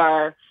people who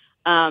are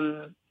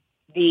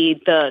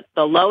the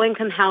low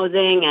income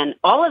housing, and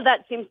all of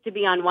that seems to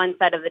be on one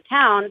side of the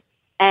town,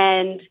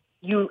 and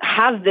you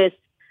have this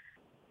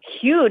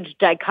huge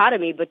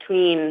dichotomy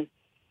between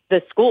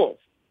the schools.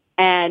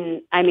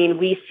 And I mean,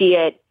 we see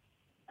it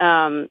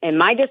in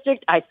my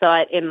district. I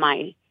saw it in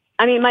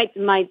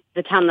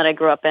the town that I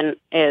grew up in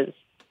is.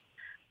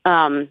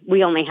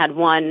 We only had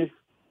one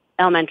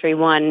elementary,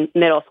 one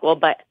middle school,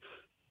 but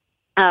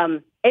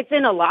it's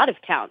in a lot of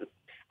towns.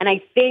 And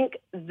I think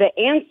the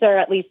answer,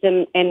 at least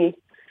in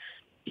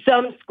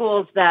some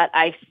schools that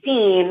I've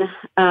seen,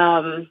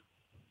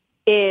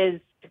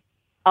 is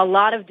a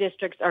lot of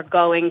districts are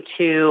going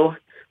to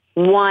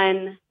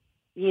one,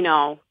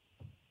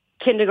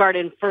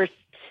 kindergarten,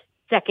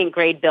 second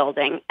grade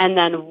building, and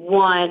then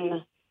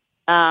one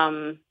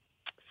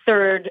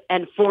third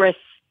and fourth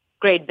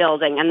grade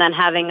building, and then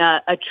having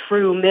a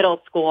true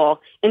middle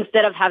school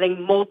instead of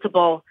having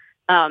multiple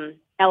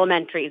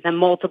elementaries and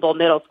multiple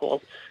middle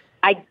schools.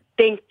 I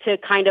think to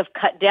kind of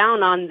cut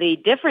down on the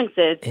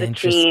differences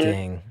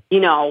between,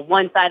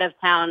 one side of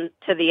town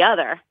to the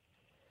other.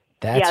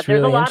 That's there's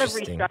really a lot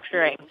interesting. of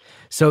restructuring.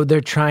 So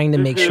they're trying to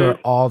make sure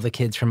all the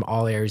kids from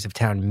all areas of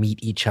town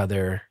meet each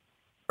other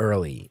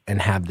early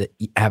and have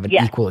an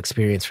equal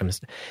experience from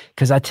this.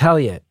 Because I tell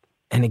you,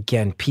 and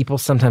again, people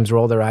sometimes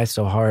roll their eyes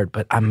so hard,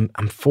 but I'm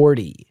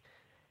 40,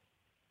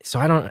 so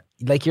I don't,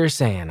 like you're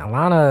saying, a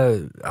lot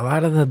of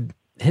the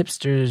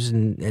hipsters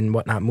and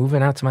whatnot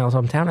moving out to my old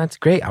hometown. That's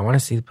great. I want to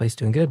see the place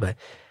doing good, but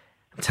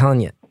I'm telling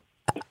you,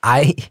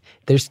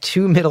 there's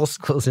 2 middle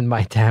schools in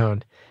my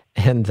town,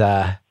 and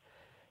I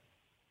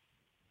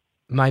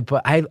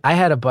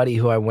had a buddy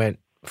who I went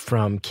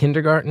from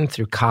kindergarten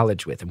through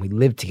college with, and we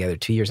lived together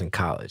 2 years in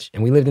college,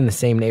 and we lived in the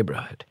same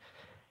neighborhood,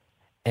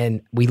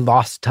 and we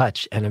lost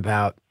touch. And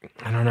about,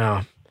 I don't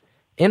know,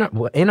 in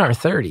our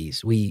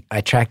 30s,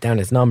 I tracked down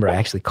his number. I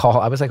actually called.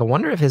 I was like, I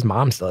wonder if his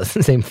mom still has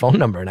the same phone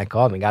number, and I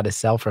called him and got his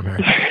cell from her.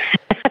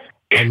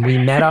 And we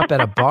met up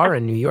at a bar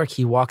in New York.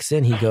 He walks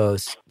in, he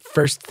goes,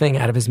 first thing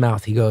out of his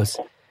mouth, he goes,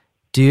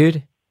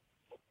 dude,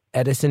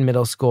 Edison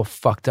Middle School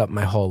fucked up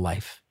my whole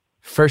life.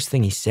 First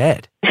thing he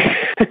said.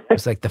 It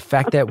was like the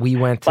fact that we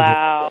went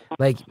to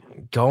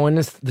going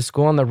to the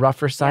school on the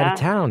rougher side of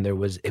town. It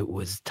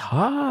was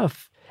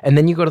tough. And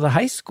then you go to the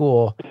high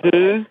school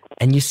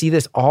and you see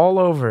this all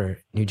over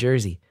New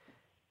Jersey.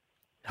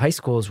 High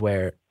schools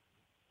where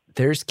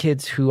there's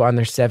kids who on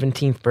their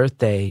 17th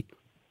birthday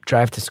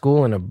drive to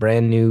school in a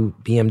brand new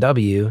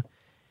BMW,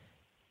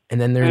 and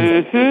then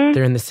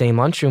they're in the same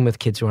lunchroom with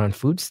kids who are on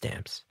food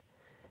stamps.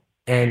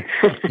 And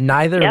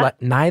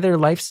neither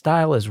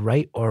lifestyle is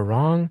right or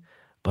wrong,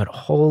 but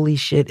holy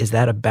shit, is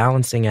that a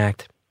balancing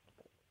act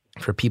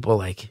for people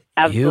like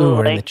you who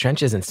are in the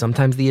trenches. And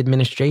sometimes the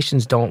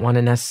administrations don't want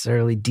to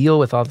necessarily deal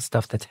with all the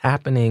stuff that's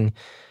happening,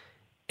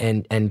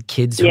 and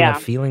kids who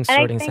have feelings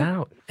sorting this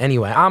out.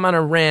 Anyway, I'm on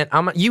a rant.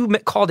 You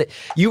called it.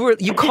 You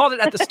called it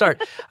at the start.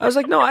 I was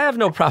like, no, I have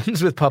no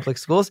problems with public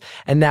schools.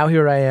 And now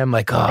here I am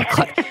like,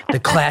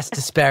 the class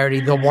disparity,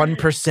 the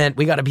 1%.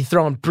 We got to be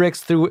throwing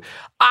bricks through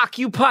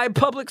occupied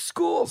public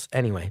schools.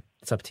 Anyway,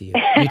 it's up to you.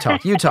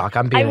 You talk.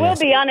 I'm being I will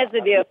be honest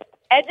with you.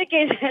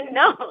 Education,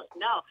 no.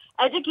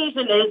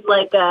 Education is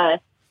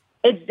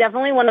it's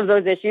definitely one of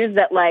those issues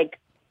that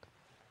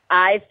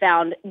I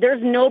found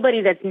there's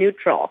nobody that's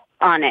neutral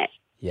on it.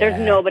 Yeah.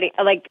 There's nobody,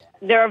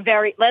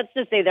 let's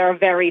just say there are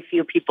very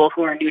few people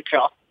who are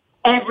neutral.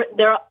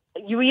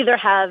 You either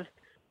have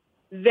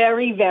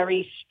very,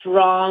 very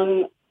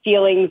strong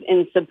feelings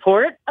in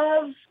support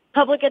of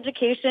public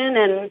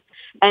education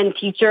and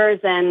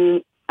teachers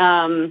and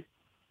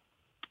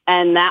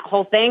that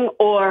whole thing,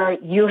 or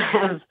you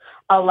have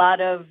a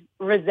lot of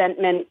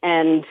resentment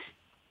and,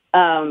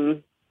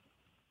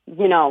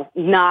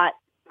 not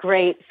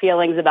great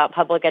feelings about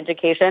public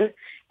education.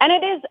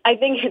 And I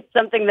think it's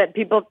something that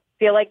people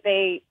feel like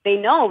they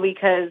know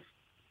because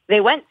they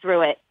went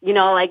through it,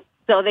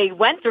 so they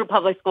went through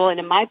public school, and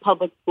in my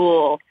public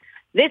school,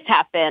 this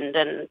happened,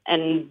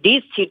 and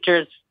these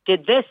teachers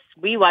did this.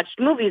 We watched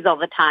movies all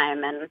the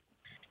time. And,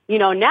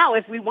 now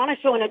if we want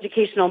to show an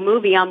educational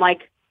movie, I'm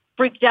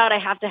freaked out. I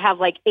have to have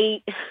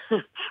 8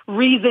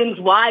 reasons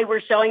why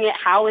we're showing it,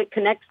 how it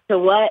connects to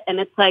what. And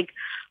it's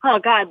oh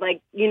God,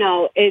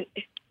 it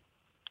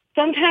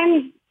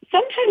sometimes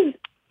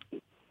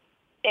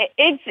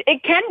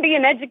it can be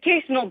an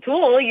educational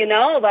tool,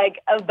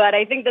 but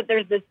I think that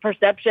there's this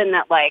perception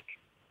that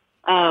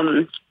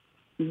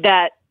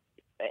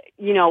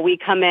we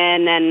come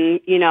in and,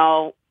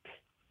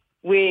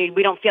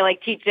 we don't feel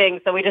like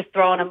teaching, so we just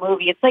throw in a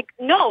movie. It's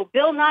no,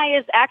 Bill Nye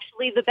is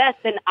actually the best,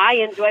 and I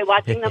enjoy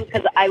watching them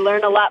because I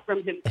learn a lot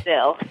from him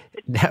still.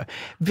 No,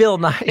 Bill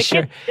Nye,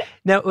 sure.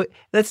 Now,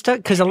 let's talk,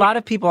 because a lot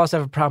of people also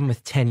have a problem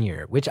with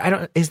tenure, which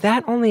is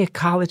that only a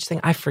college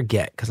thing? I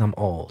forget because I'm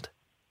old.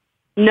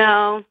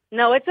 No,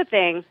 it's a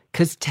thing.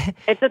 It's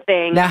a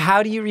thing. Now,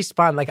 how do you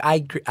respond? I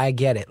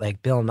get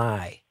it. Bill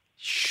Nye,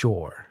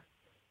 sure,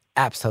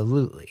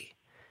 absolutely.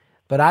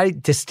 But I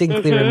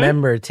distinctly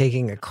remember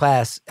taking a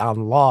class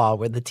on law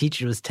where the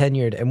teacher was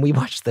tenured, and we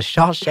watched The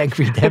Shawshank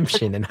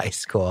Redemption in high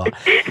school.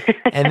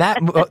 And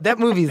that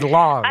movie's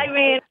long. I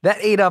mean, that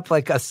ate up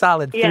a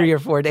solid 3 or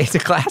 4 days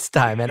of class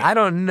time. And I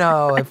don't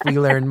know if we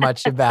learned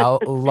much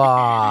about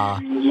law.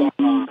 And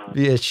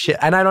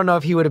I don't know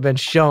if he would have been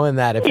showing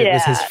that if it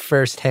was his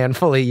first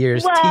handful of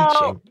years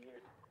teaching.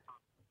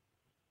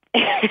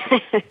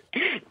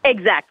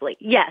 Exactly.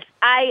 Yes.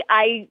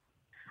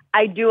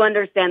 I do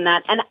understand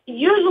that. And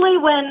usually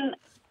when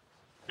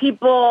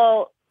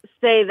people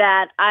say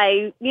that,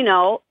 I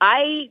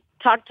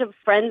talk to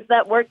friends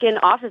that work in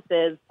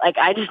offices.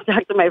 I just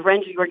talked to my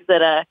friend, she works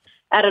at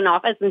an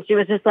office, and she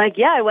was just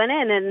I went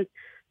in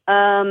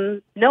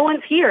and no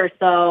one's here.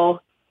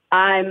 So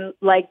I'm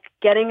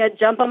getting a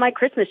jump on my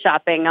Christmas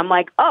shopping. I'm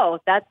oh,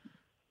 that's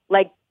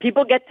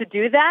people get to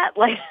do that.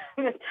 Like,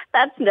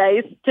 that's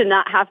nice to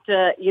not have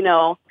to,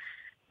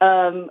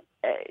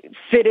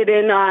 fit it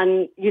in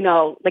on,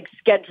 like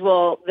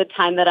schedule the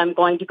time that I'm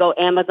going to go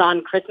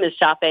Amazon Christmas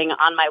shopping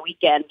on my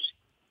weekend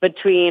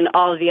between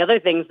all of the other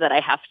things that I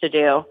have to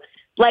do.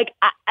 Like,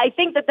 I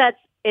think that that's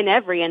in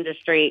every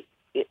industry.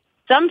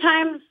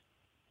 Sometimes,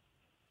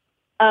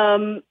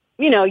 you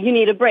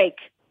need a break.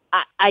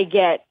 I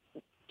get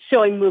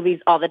showing movies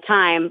all the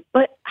time,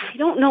 but I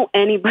don't know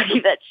anybody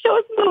that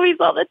shows movies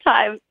all the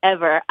time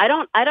ever. I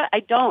don't.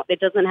 It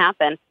doesn't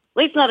happen. At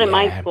least not in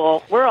my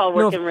school. We're all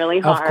working really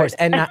hard. Of course.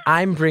 And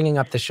I'm bringing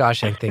up the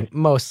Shawshank thing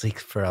mostly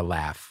for a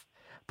laugh.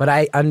 But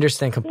I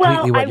understand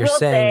completely what you're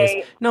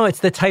saying. It's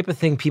the type of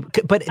thing people...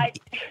 But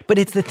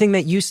it's the thing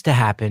that used to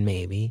happen,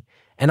 maybe.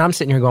 And I'm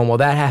sitting here going, well,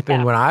 that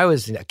happened when I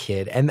was a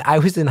kid. And I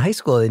was in high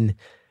school, and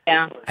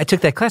I took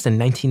that class in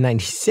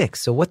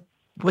 1996. So what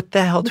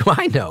the hell do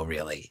I know,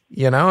 really?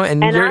 And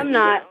I'm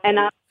not... And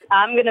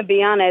I'm going to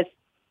be honest.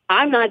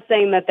 I'm not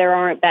saying that there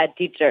aren't bad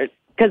teachers,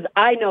 because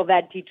I know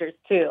bad teachers,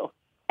 too.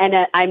 And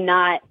I'm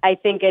not. I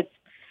think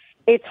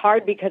it's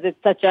hard because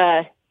it's such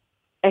a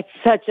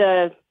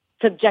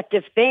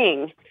subjective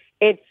thing.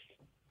 It's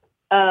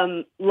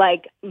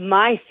like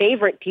my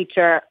favorite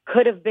teacher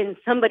could have been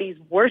somebody's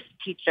worst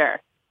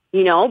teacher,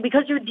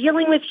 because you're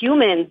dealing with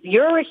humans.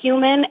 You're a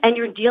human and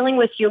you're dealing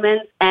with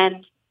humans.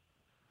 And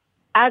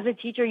as a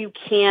teacher, you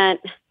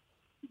can't.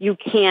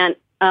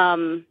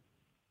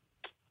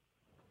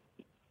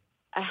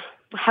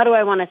 How do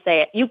I want to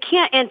say it? You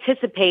can't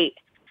anticipate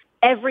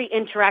every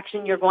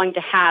interaction you're going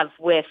to have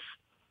with,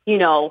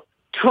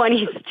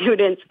 20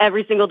 students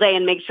every single day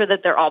and make sure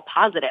that they're all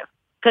positive,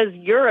 because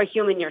you're a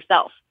human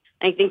yourself.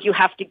 And I think you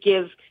have to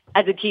give,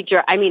 as a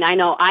teacher, I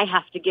know I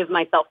have to give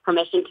myself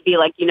permission to be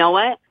like, you know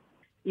what?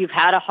 You've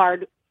had a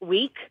hard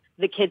week.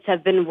 The kids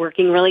have been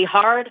working really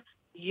hard.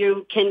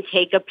 You can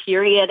take a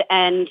period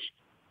and,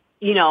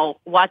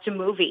 watch a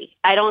movie.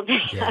 I don't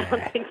think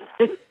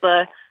it's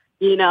the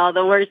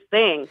worst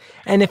thing.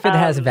 And if it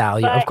has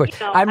value, of course.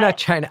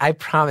 I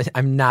promise,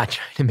 I'm not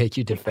trying to make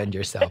you defend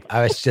yourself.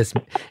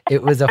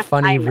 It was a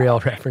funny, real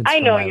reference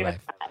from my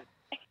life.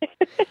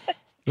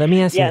 Let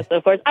me ask you. Yes,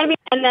 of course. And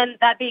then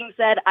that being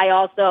said, I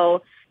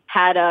also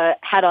had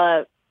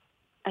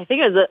I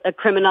think it was a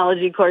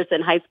criminology course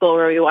in high school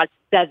where we watched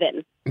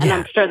Seven. And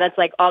I'm sure that's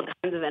like all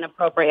kinds of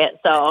inappropriate.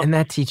 So, and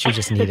that teacher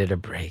just needed a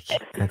break.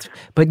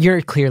 But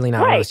you're clearly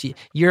not one of those.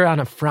 You're on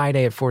a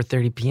Friday at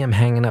 4:30 p.m.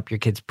 hanging up your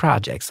kids'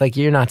 projects. Like,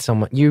 you're not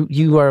someone.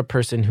 You are a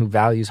person who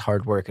values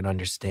hard work and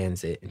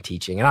understands it in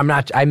teaching. And I'm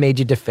not. I made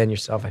you defend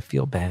yourself. I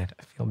feel bad.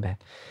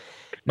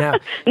 Now,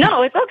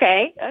 no, it's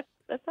okay.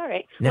 That's all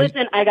right. Now,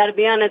 listen, I got to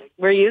be honest.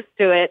 We're used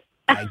to it.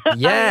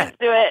 Yeah, I'm used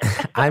to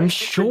it. I'm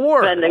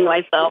sure. Defending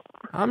myself.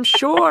 I'm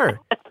sure.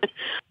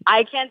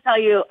 I can't tell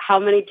you how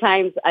many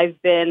times I've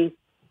been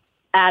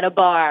at a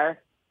bar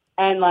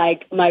and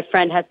like my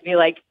friend has to be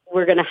like,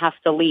 we're going to have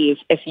to leave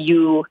if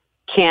you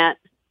can't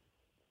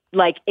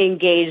like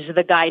engage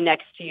the guy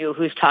next to you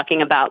who's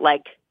talking about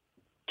like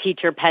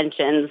teacher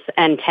pensions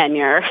and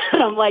tenure.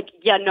 And I'm like,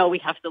 yeah, no, we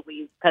have to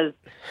leave because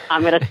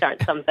I'm going to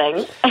start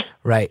something.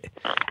 Right.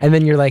 And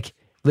then you're like,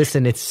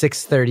 listen, it's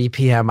 6:30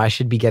 p.m. I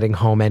should be getting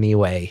home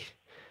anyway.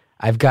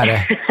 I've got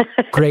to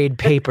grade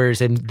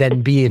papers and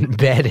then be in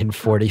bed in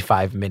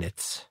 45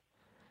 minutes.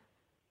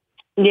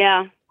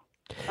 Yeah.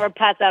 Or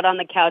pass out on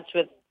the couch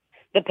with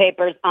the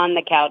papers on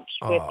the couch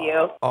with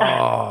you.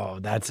 Oh,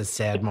 that's a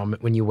sad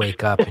moment when you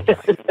wake up and you're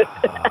like,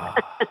 oh.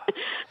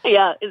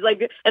 Yeah, it's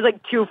like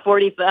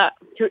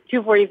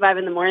 2:45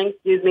 in the morning,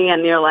 excuse me,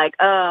 and you're like,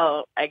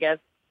 oh, I guess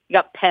you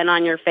got pen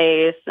on your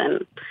face.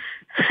 And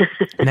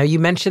now, you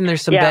mentioned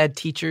there's some bad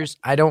teachers.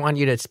 I don't want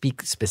you to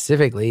speak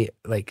specifically,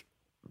 like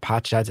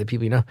pot shots at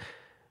people you know.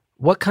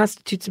 What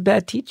constitutes a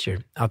bad teacher?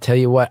 I'll tell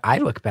you what I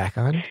look back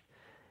on.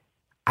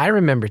 I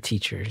remember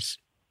teachers,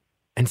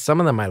 and some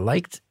of them I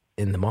liked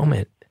in the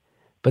moment,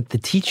 but the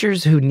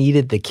teachers who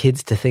needed the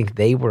kids to think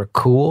they were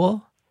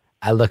cool,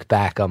 I look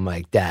back, I'm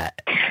like,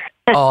 that.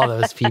 All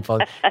those people.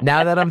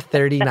 Now that I'm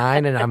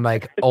 39 and I'm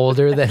like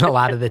older than a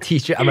lot of the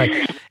teachers, I'm like,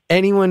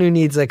 anyone who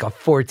needs like a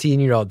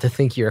 14-year-old to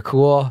think you're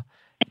cool,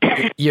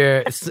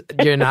 you're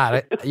not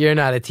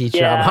a teacher.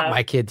 Yeah. I want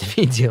my kid to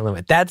be dealing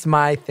with. That's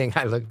my thing.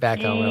 I look back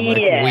on when I'm like,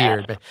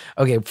 weird. But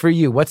okay, for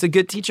you, what's a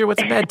good teacher?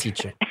 What's a bad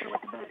teacher?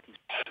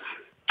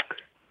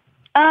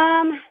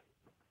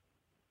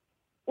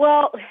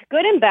 Well,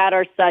 good and bad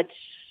are such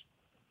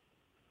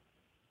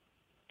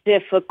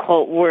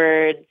difficult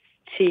words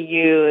to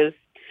use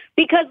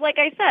because, like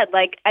I said,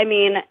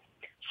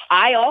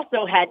 I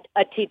also had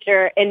a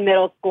teacher in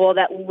middle school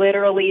that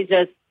literally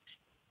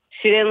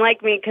she didn't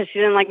like me because she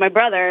didn't like my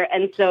brother.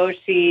 And so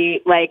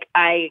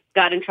I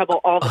got in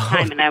trouble all the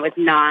time and I was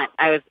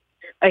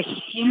a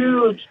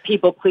huge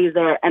people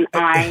pleaser and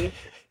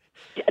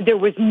there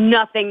was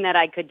nothing that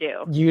I could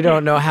do. You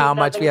don't know how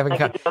much we have in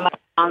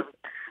common.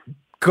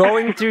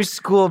 Going through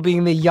school,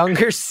 being the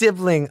younger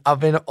sibling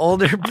of an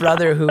older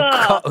brother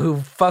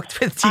who fucked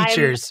with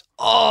teachers.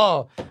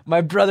 My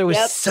brother was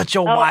such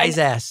a wise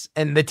ass,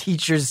 and the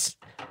teachers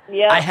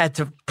Yeah. I had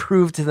to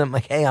prove to them,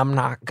 like, hey, I'm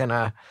not.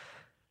 Yeah,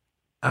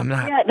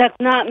 that's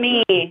not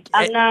me.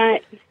 I'm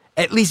not.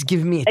 At least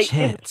give me a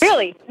chance.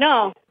 Really?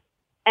 No.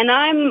 And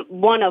I'm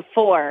one of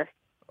 4.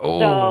 Oh.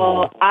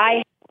 So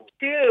I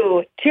have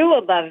two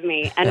above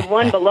me and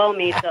 1 below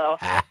me. So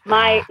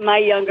my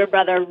younger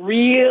brother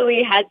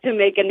really had to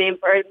make a name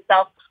for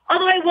himself.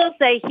 Although I will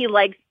say he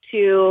likes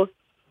to,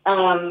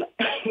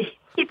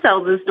 he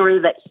tells the story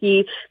that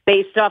he,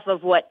 based off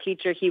of what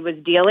teacher he was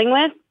dealing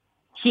with,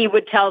 he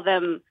would tell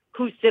them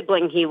whose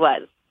sibling he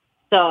was.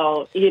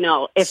 So,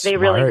 if they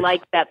really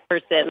liked that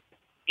person,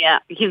 yeah,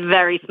 he's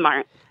very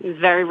smart. He's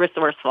very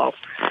resourceful.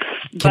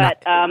 Go ahead.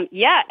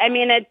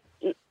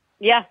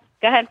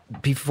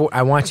 Before,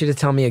 I want you to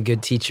tell me a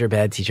good teacher,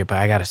 bad teacher, but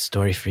I got a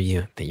story for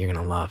you that you're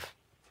going to love.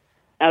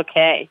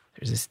 Okay.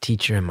 There's this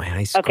teacher in my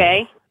high school.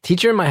 Okay.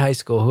 Teacher in my high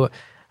school who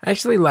I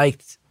actually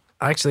liked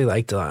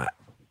a lot.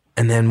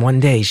 And then one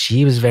day,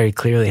 she was very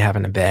clearly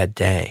having a bad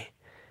day.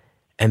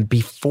 And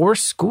before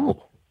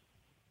school,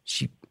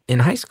 in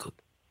high school,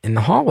 in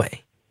the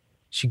hallway,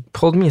 she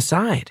pulled me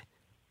aside,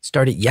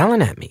 started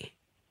yelling at me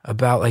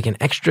about like an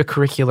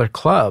extracurricular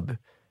club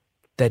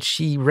that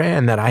she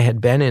ran that I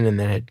had been in and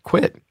then had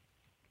quit.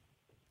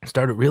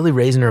 Started really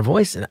raising her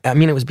voice. And I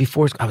mean, it was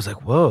before, I was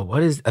like, whoa,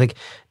 what is, like,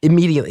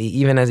 immediately,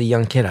 even as a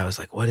young kid, I was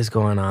like, what is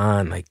going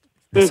on? Like,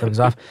 something's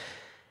off.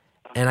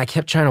 And I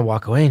kept trying to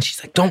walk away, and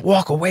she's like, don't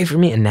walk away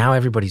from me. And now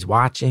everybody's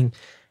watching.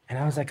 And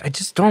I was like,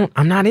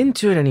 I'm not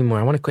into it anymore.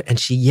 I want to quit. And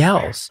she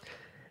yells,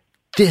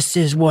 this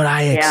is what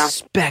I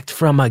expect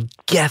from a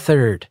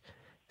Gethard.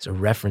 It's a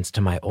reference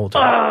to my older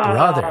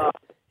brother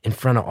in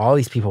front of all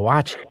these people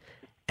watching.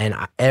 And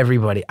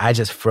I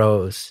just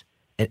froze.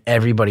 And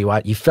everybody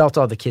watched. You felt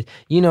all the kids.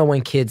 You know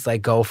when kids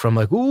like go from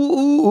like, ooh,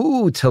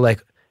 ooh, ooh, to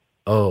like,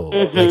 oh,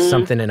 like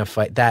something in a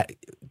fight. That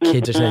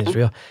kids are saying it's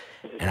real.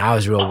 And I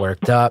was real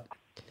worked up.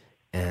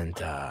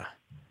 And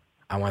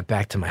I went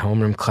back to my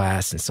homeroom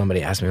class, and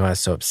somebody asked me why I was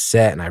so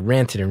upset. And I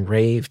ranted and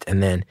raved.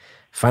 And then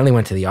finally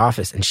went to the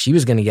office, and she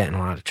was going to get in a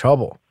lot of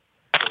trouble.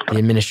 The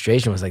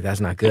administration was like, that's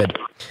not good.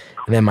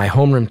 And then my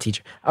homeroom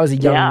teacher, I was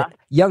a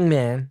young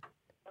man,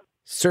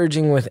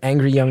 surging with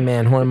angry young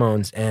man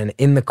hormones. And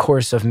in the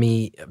course of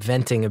me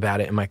venting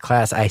about it in my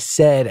class, I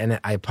said, and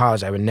I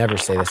apologize, I would never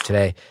say this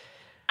today.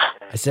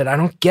 I said, I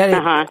don't get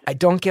it. I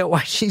don't get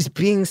why she's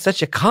being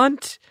such a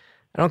cunt.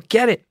 I don't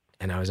get it.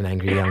 And I was an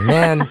angry young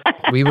man.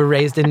 We were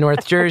raised in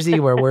North Jersey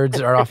where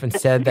words are often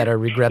said that are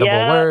regrettable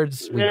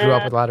words. We grew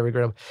up with a lot of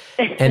regrettable.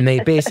 And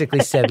they basically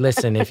said,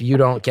 listen, if you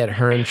don't get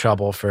her in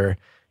trouble for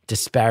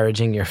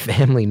disparaging your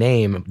family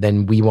name,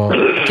 then we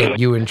won't get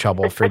you in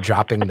trouble for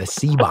dropping the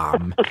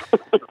C-bomb.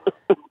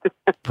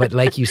 But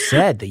like you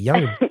said, the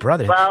young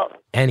brother. Well,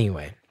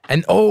 anyway.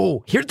 And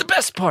here's the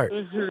best part.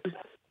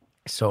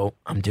 So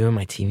I'm doing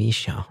my TV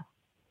show.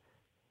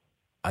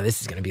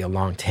 This is going to be a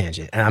long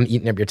tangent, and I'm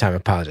eating up your time. I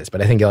apologize,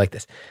 but I think you'll like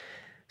this.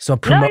 So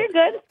no, you're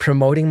good.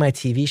 Promoting my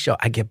TV show,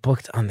 I get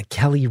booked on the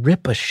Kelly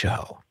Ripa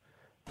show.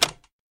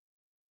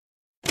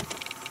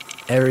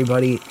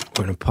 Everybody,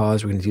 we're going to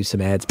pause. We're going to do some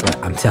ads, but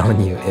I'm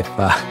telling you, if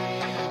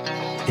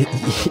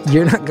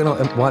you're not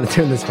going to want to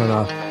turn this one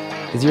off,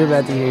 because you're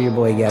about to hear your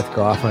boy Geth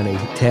go off on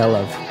a tale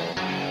of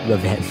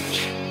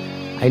revenge.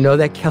 I know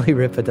that Kelly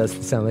Ripa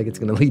doesn't sound like it's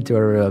going to lead to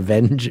a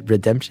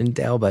redemption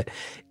tale, but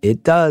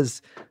it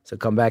does. So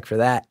come back for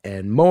that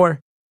and more.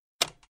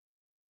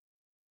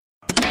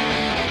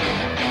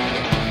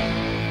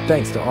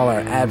 Thanks to all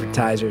our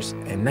advertisers.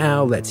 And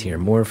now let's hear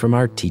more from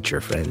our teacher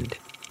friend.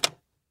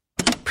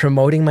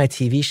 Promoting my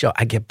TV show,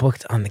 I get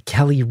booked on the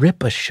Kelly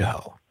Ripa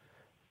show.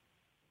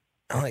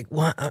 I'm like,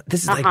 what?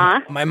 This is like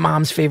my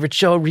mom's favorite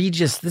show,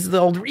 Regis. This is the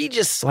old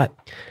Regis slut.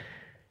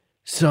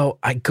 So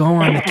I go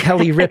on the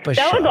Kelly Ripa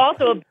show. That was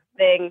also a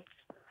thing.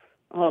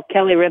 Oh,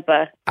 Kelly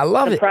Ripa. I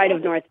love it. The pride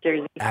of North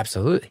Jersey.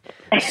 Absolutely.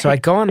 So I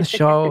go on the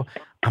show.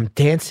 I'm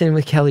dancing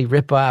with Kelly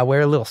Ripa. I wear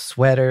a little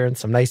sweater and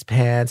some nice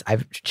pants.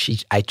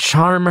 I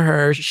charm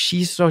her.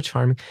 She's so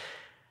charming.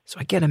 So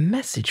I get a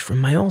message from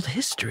my old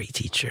history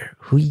teacher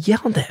who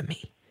yelled at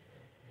me.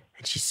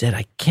 And she said,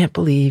 I can't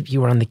believe you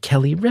were on the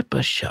Kelly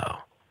Ripa show.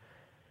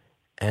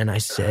 And I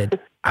said,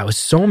 I was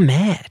so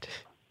mad.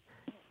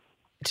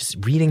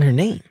 Just reading her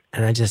name.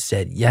 And I just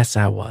said, yes,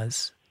 I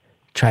was.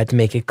 Tried to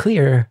make it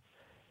clear.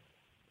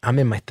 I'm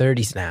in my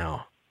 30s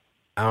now.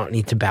 I don't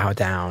need to bow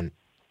down.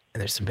 And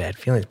there's some bad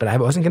feelings, but I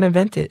wasn't going to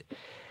vent it.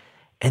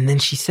 And then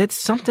she said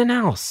something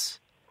else.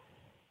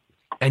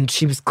 And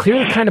she was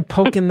clearly kind of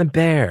poking the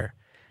bear.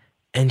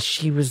 And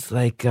she was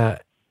like, I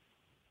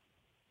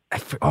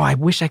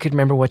wish I could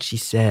remember what she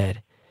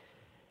said.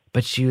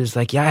 But she was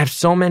like, yeah, I have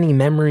so many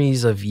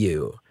memories of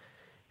you.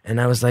 And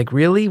I was like,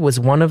 really? Was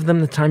one of them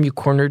the time you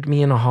cornered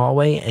me in a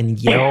hallway and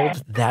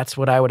yelled, that's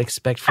what I would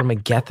expect from a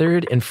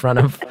Gethard in front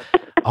of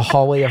a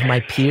hallway of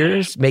my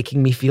peers,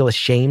 making me feel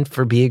ashamed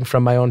for being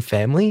from my own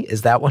family?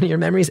 Is that one of your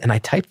memories? And I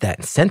typed that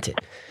and sent it.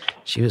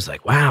 She was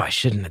like, wow, I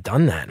shouldn't have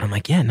done that. And I'm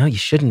like, yeah, no, you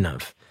shouldn't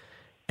have.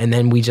 And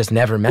then we just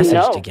never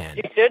messaged again.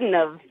 You shouldn't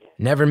have.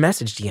 Never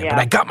messaged again, but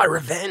I got my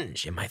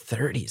revenge in my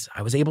 30s.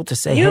 I was able to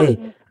say,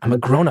 hey, I'm a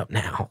grown-up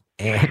now,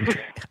 and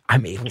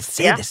I'm able to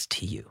say this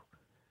to you.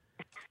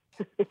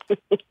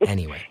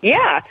 Anyway.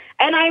 Yeah.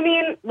 And I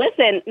mean,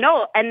 listen,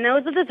 no, and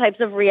those are the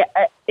types of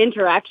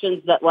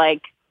interactions that,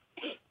 like,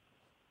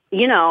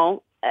 you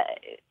know,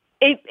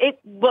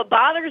 what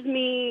bothers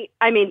me,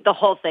 I mean, the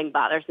whole thing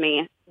bothers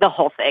me, the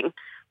whole thing.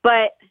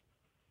 But,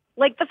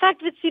 like, the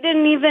fact that she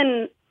didn't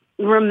even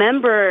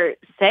remember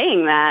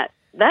saying that,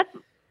 that's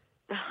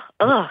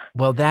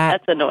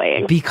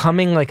annoying.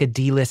 Becoming like a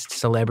D-list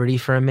celebrity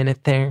for a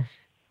minute there,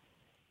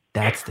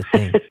 that's the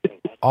thing.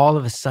 All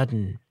of a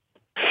sudden,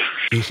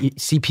 you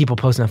see people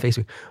posting on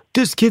Facebook,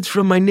 this kid's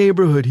from my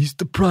neighborhood. He's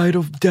the pride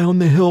of down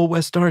the hill,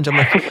 West Orange. I'm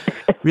like,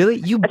 really?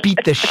 You beat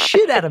the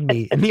shit out of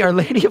me in the Our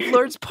Lady of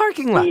Lourdes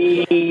parking lot.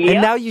 Yep.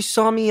 And now you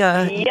saw me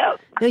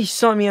you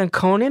saw me on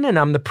Conan and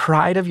I'm the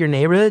pride of your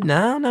neighborhood?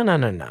 No.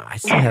 I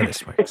see how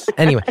this works.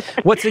 Anyway,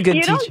 what's a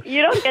good teacher?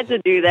 You don't get to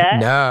do that.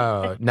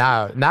 No,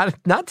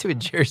 not to a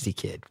Jersey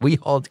kid. We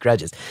hold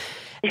grudges.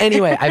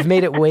 Anyway, I've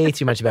made it way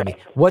too much about me.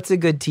 What's a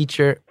good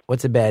teacher?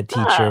 What's a bad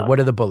teacher? What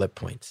are the bullet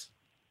points?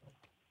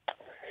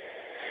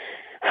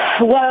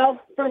 Well,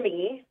 for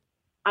me,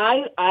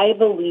 I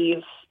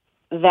believe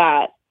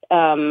that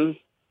I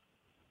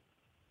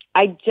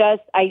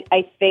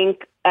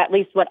think at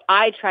least what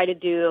I try to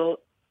do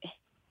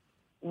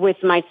with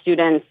my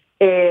students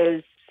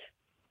is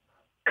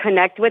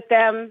connect with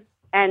them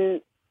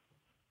and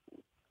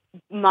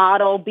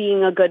model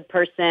being a good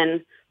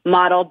person,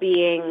 model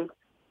being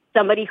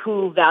somebody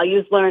who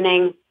values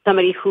learning,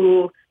 somebody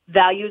who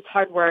values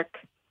hard work.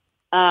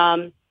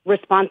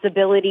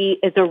 Responsibility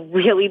is a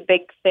really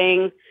big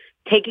thing.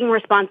 Taking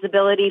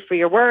responsibility for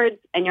your words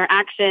and your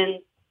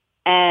actions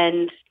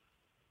and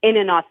in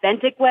an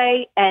authentic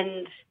way,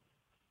 and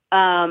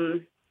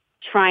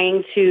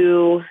trying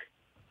to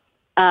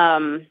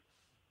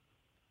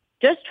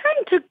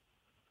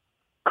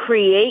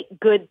create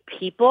good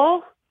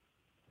people.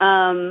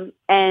 And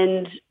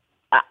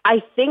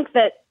I think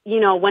that, you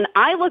know, when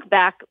I look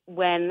back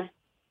when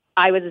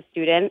I was a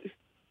student,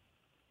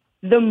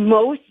 the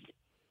most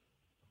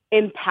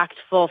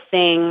impactful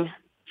thing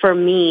for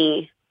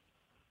me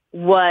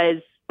were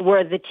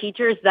the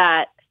teachers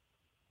that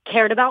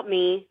cared about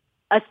me,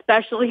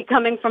 especially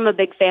coming from a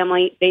big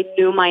family. They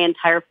knew my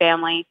entire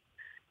family.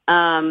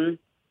 All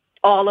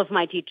of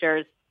my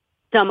teachers,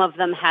 some of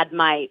them had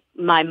my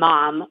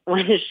mom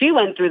when she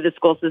went through the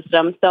school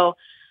system. So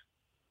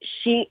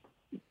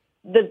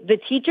the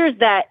teachers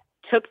that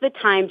took the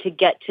time to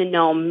get to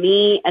know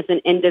me as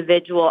an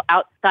individual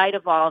outside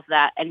of all of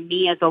that and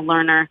me as a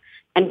learner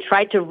and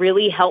tried to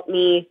really help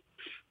me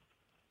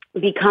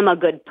become a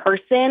good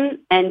person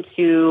and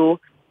to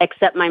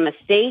accept my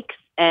mistakes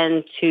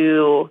and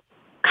to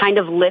kind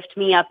of lift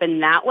me up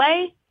in that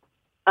way.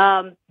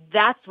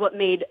 That's what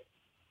made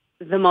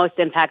the most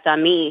impact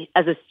on me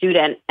as a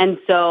student. And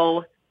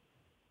so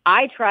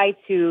I try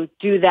to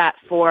do that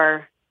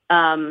hold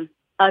on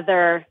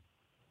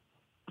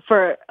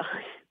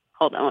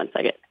one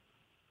second.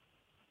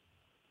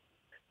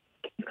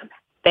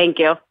 Thank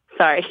you.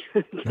 Sorry.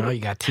 No,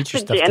 you got teacher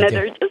the stuff to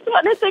janitor do. just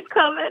wanted to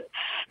come in.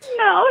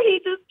 No, he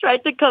just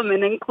tried to come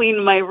in and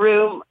clean my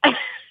room.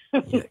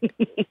 Yeah.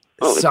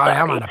 Sorry,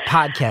 I'm on a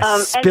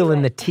podcast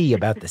spilling the tea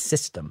about the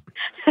system.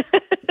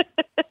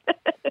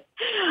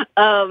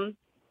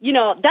 You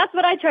know, that's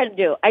what I try to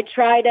do. I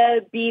try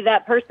to be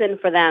that person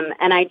for them,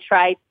 and I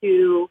try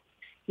to,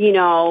 you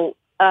know,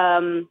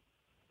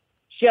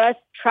 just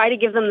try to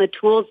give them the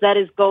tools that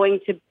is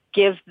going to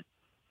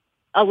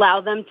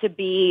allow them to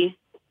be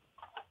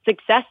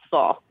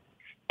successful.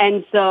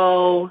 And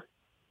so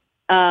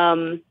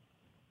I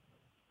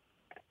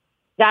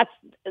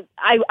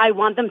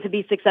want them to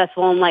be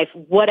successful in life,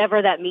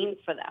 whatever that means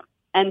for them.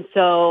 And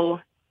so,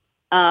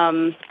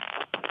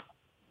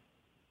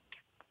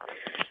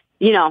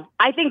 you know,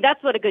 I think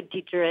that's what a good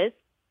teacher is.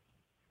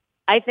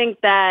 I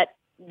think that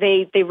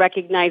they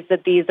recognize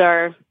that these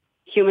are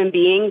human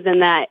beings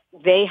and that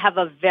they have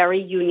a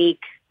very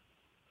unique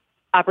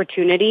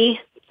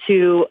opportunity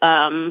to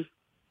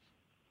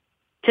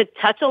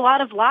touch a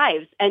lot of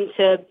lives and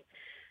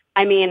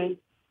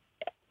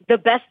the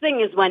best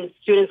thing is when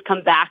students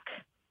come back.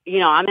 You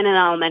know, I'm in an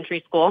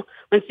elementary school.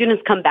 When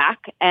students come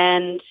back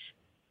and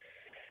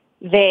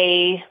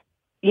they,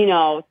 you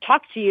know,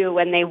 talk to you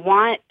and they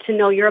want to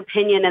know your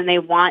opinion and they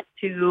want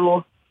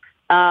to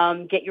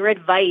get your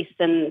advice.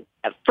 And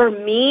for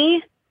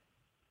me,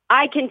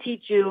 I can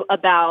teach you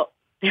about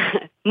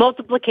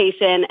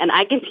multiplication and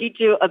I can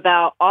teach you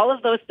about all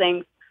of those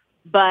things.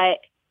 But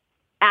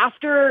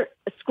after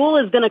school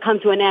is going to come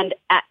to an end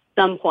at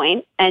some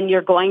point and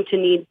you're going to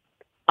need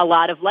a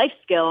lot of life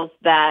skills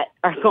that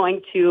are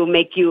going to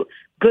make you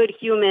good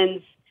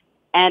humans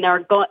and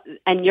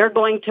you're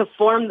going to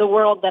form the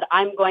world that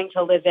I'm going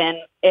to live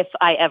in if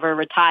I ever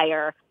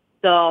retire.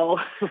 So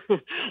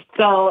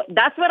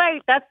that's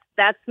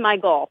my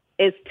goal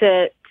is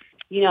to,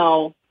 you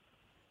know,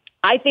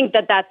 I think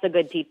that that's a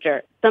good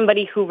teacher,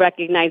 somebody who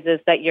recognizes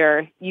that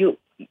you're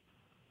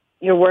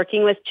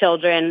working with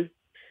children,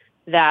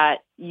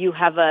 that you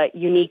have a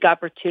unique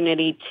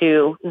opportunity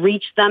to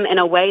reach them in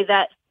a way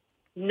that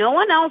no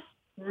one else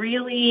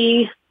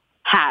really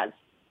has.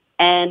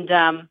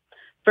 And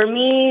for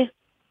me,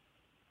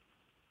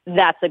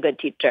 that's a good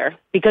teacher,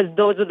 because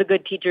those were the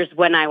good teachers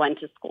when I went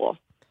to school.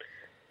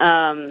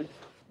 Bad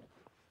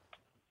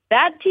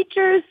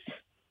teachers,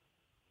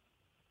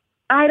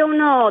 I don't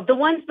know. The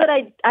ones that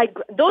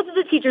those are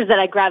the teachers that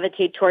I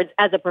gravitate towards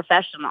as a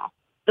professional.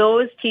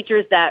 Those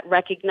teachers that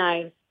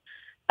recognize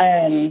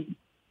that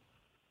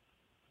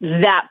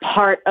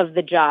part of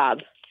the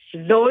job.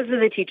 Those are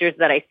the teachers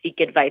that I seek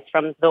advice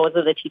from. Those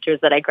are the teachers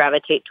that I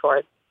gravitate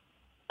towards.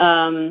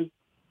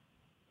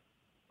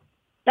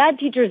 Bad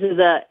teachers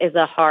is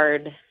a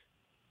hard,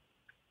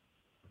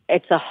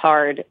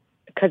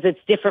 because it's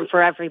different for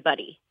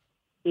everybody,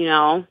 you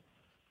know?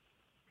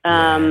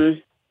 But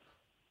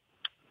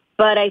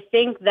I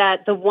think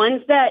that the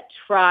ones that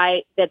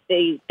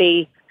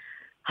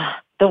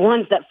the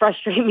ones that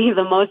frustrate me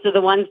the most are the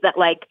ones that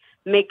like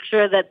make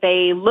sure that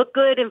they look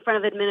good in front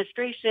of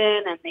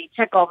administration and they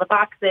check all the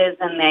boxes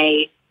and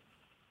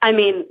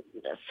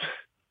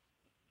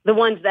the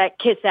ones that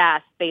kiss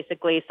ass,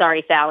 basically.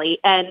 Sorry, Sally.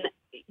 And,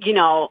 you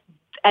know,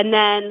 and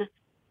then...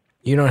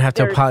 You don't have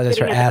to apologize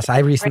for ass. I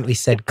recently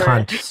said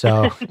cunt,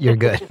 so you're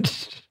good.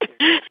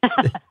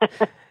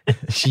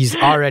 She's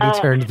already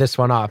turned this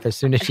one off as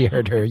soon as she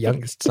heard her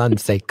youngest son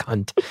say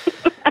cunt.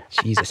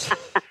 Jesus.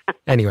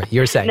 Anyway,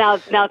 you're saying. Now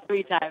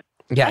 3 times.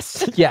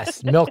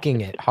 Yes,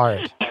 milking it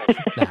hard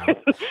now.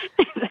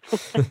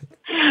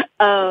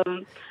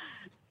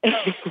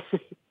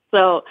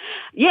 So,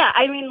 yeah,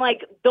 I mean,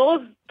 like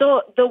the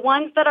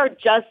ones that are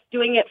just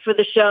doing it for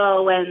the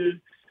show, and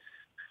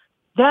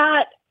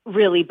that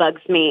really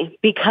bugs me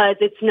because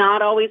it's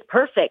not always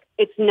perfect.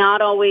 It's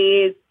not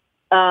always,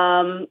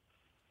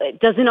 it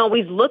doesn't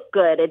always look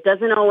good.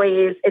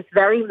 It's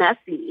very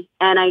messy.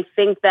 And I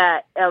think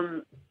that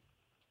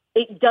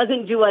it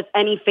doesn't do us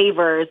any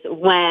favors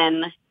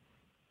when,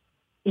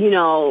 you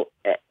know,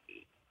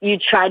 you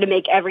try to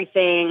make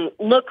everything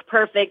look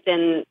perfect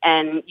and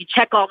you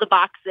check all the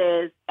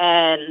boxes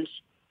and,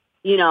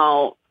 you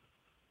know,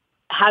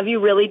 have you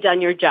really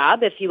done your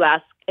job?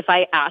 If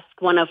I ask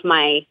one of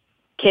my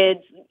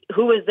kids,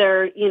 who is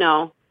your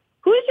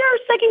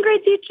second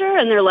grade teacher?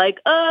 And they're like,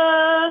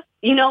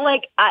 you know,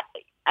 like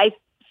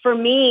for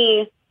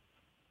me,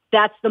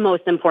 that's the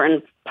most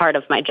important part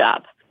of my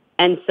job.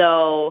 And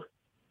so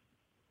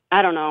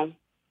I don't know.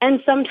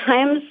 And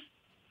sometimes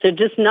they're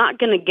just not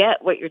going to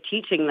get what you're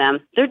teaching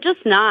them. They're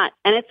just not.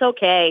 And it's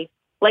okay.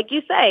 Like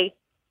you say,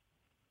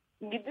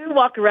 you do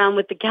walk around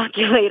with the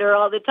calculator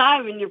all the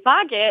time in your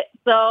pocket.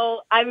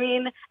 So, I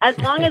mean, as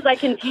long as I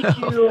can teach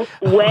you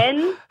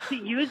when to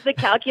use the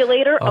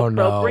calculator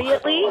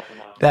appropriately. No.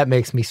 That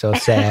makes me so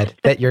sad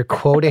that you're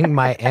quoting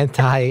my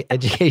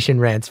anti-education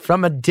rants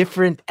from a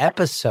different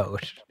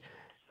episode.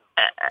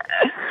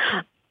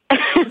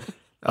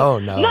 Oh,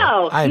 no.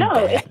 No,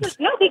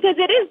 because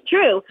it is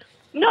true.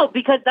 No,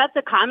 because that's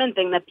a common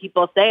thing that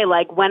people say,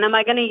 like, when am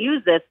I going to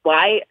use this?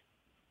 Why?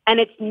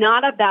 And it's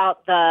not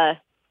about the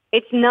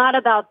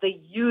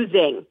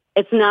using.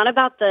 It's not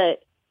about the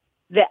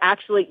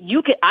actually,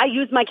 I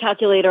use my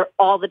calculator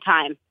all the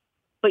time,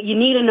 but you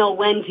need to know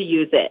when to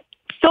use it.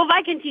 So if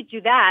I can teach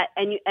you that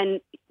and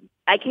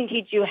I can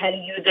teach you how to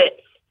use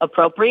it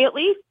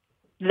appropriately,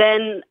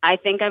 then I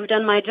think I've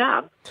done my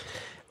job.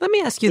 Let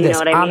me ask you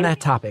this on that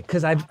topic,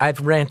 because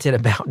I've ranted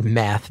about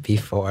math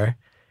before,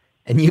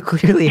 and you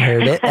clearly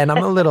heard it, and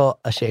I'm a little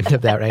ashamed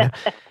of that right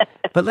now.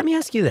 But let me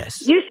ask you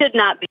this. You should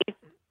not be.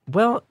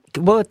 Well,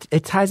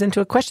 it ties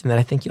into a question that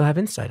I think you'll have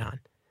insight on,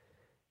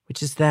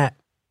 which is that,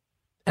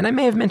 and I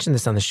may have mentioned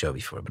this on the show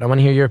before, but I want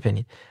to hear your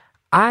opinion.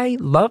 I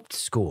loved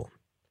school.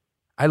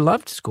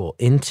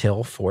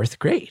 Until 4th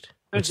grade,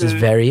 which is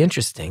very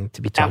interesting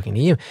to be talking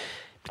to you,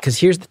 because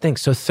here's the thing.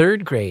 So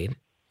 3rd grade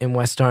in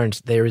West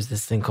Orange, there was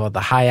this thing called the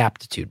High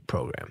Aptitude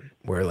Program,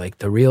 where like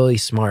the really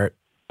smart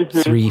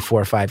 3,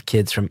 4, 5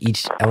 kids from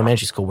each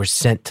elementary school were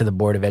sent to the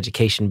Board of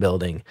Education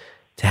building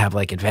to have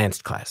like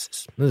advanced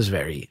classes. It was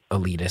very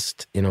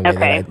elitist in a way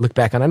that I look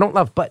back on. I don't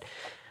love, but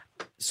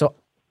so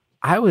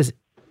I was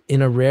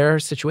in a rare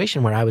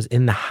situation where I was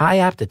in the High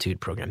Aptitude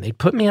Program. They'd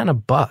put me on a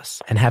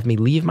bus and have me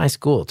leave my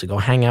school to go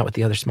hang out with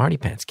the other Smarty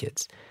Pants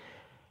kids.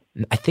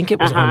 I think it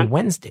was on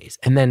Wednesdays.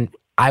 And then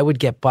I would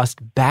get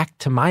bused back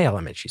to my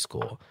elementary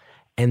school.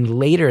 And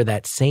later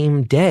that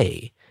same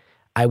day,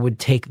 I would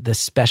take the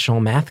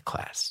special math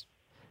class.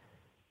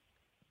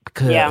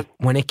 Because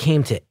when it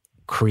came to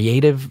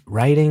creative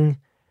writing,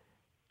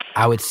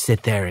 I would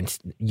sit there and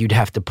you'd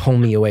have to pull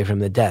me away from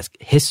the desk.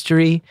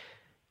 History,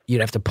 you'd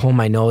have to pull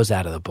my nose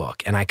out of the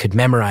book, and I could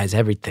memorize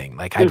everything.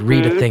 Like I'd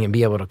read a thing and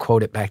be able to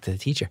quote it back to the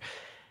teacher.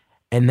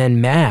 And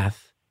then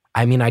math,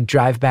 I mean, I'd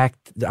drive back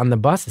on the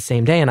bus the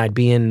same day and I'd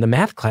be in the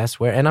math class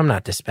where, and I'm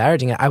not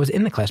disparaging it, I was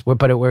in the class where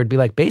it would be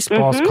like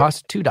baseballs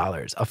cost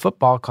 $2, a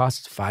football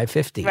costs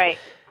 $5.50. Right.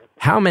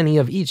 How many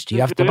of each do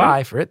you have to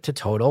buy for it to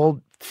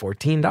total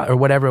 $14 or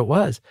whatever it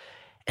was?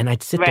 And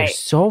I'd sit there Right.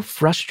 so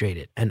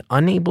frustrated and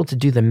unable to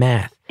do the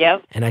math.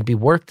 Yep. And I'd be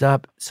worked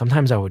up.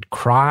 Sometimes I would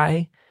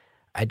cry.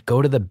 I'd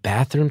go to the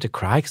bathroom to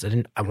cry because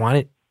I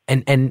wanted,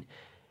 and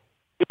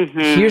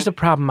here's a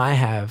problem I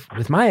have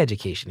with my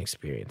education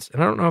experience.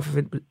 And I don't know if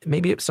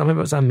maybe some of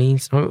it was on me,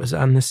 some of it was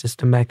on the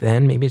system back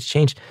then. Maybe it's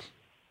changed.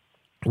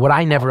 What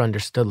I never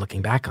understood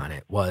looking back on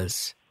it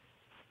was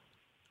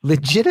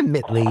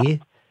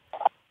legitimately,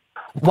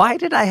 why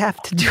did I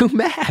have to do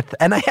math?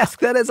 And I ask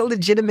that as a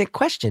legitimate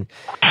question.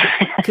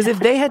 Because if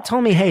they had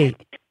told me, hey,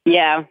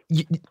 Yeah.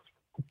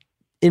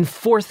 in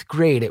fourth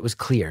grade, it was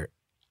clear,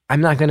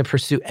 I'm not going to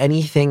pursue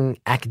anything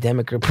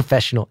academic or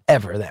professional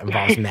ever that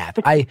involves math.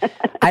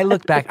 I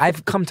look back,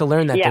 I've come to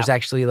learn that Yeah. there's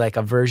actually like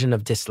a version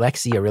of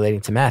dyslexia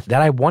relating to math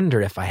that I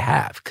wonder if I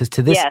have. Because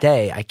to this Yes.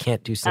 day, I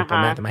can't do simple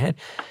math in my head.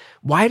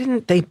 Why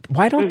don't they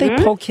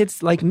pull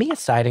kids like me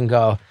aside and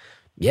go,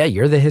 yeah,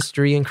 you're the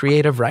history and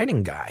creative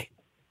writing guy.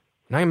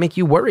 Not going to make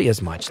you worry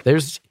as much.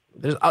 There's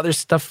other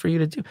stuff for you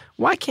to do.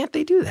 Why can't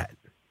they do that?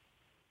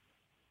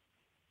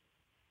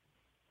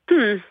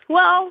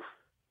 Well,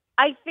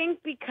 I think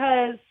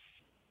because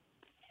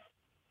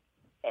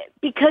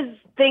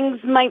things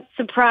might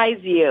surprise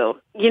you,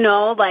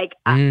 like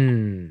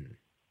Mm.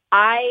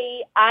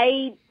 I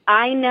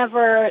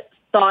never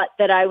thought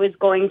that I was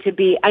going to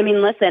be,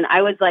 listen,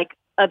 I was like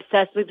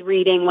obsessed with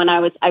reading when I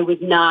was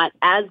not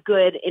as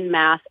good in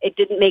math. It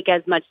didn't make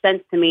as much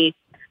sense to me.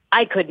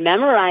 I could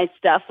memorize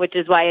stuff, which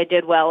is why I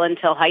did well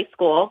until high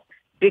school,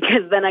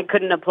 because then I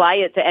couldn't apply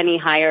it to any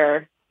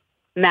higher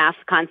math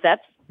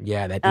concepts.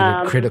 Yeah, that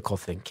even critical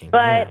thinking.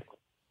 But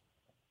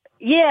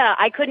yeah,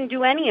 I couldn't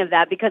do any of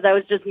that because I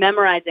was just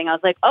memorizing. I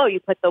was like, oh, you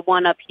put the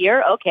one up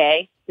here?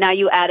 Okay. Now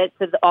you add it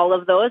to all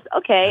of those?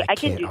 Okay, I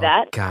can can't- do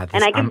that. God,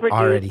 and I can I'm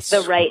already produce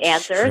the right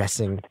answers.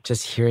 Stressing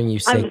just hearing you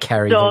say I'm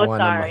carry so the one.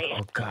 sorry. I'm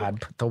like, oh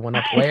God, put the one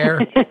up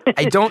where?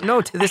 I don't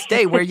know to this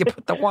day where you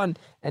put the one.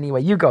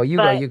 Anyway, you go.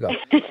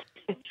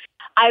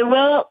 I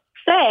will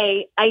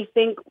say, I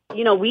think,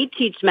 we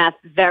teach math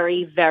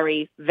very,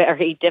 very,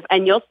 very different.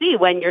 And you'll see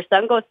when your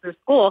son goes through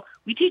school,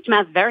 we teach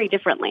math very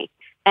differently.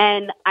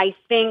 And I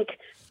think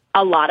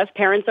a lot of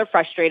parents are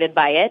frustrated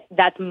by it.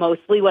 That's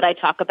mostly what I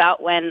talk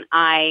about when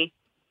I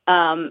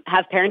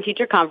have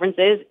parent-teacher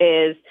conferences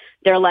is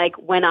they're like,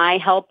 when I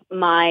help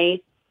my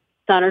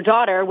son or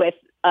daughter with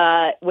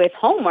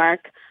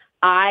homework,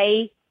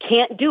 I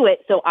can't do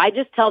it. So I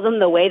just tell them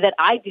the way that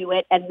I do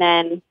it. And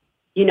then,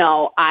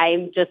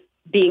 I'm just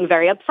being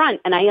very upfront.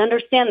 And I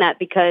understand that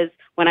because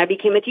when I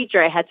became a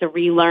teacher, I had to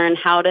relearn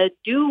how to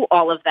do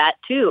all of that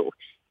too,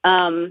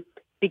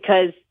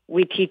 because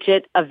we teach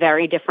it a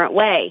very different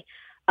way.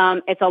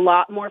 It's a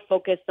lot more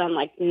focused on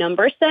like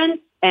number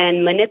sense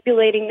and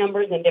manipulating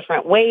numbers in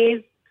different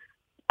ways.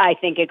 I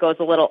think it goes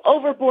a little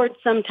overboard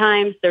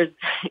sometimes. There's,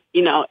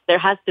 there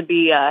has to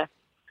be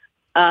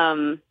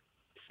some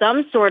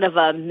sort of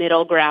a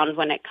middle ground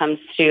when it comes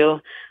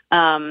to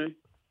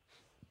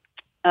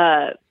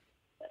the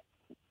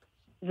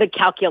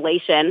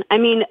calculation.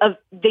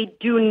 They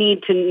do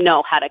need to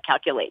know how to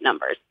calculate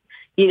numbers,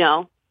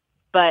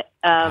 but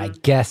I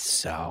guess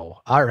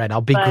so. All right,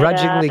 I'll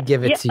begrudgingly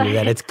give it to you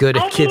that it's good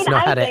if kids know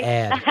how to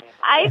add.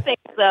 I think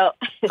so.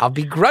 I'll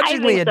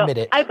begrudgingly admit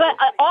it. But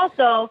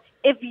also,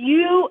 if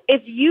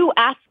you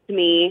asked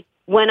me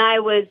when I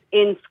was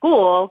in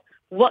school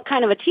what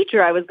kind of a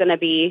teacher I was going to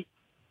be,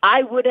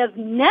 I would have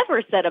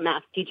never said a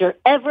math teacher,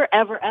 ever,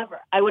 ever,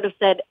 ever. I would have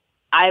said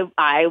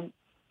I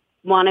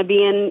want to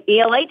be an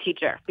ELA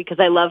teacher because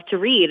I love to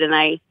read,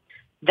 and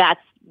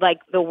that's like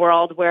the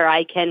world where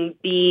I can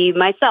be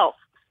myself.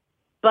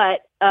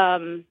 But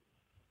then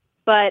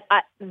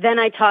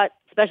I taught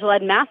special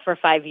ed math for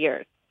 5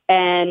 years,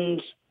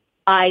 and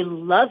I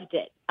loved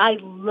it. I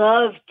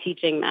love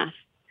teaching math.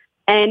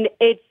 And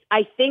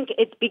I think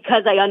it's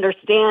because I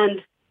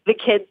understand the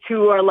kids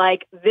who are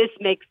like, this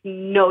makes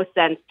no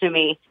sense to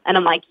me. And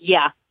I'm like,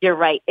 yeah, you're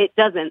right. It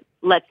doesn't.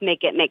 Let's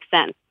make it make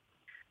sense.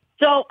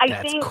 So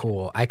That's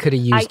cool. I could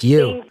have used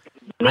you.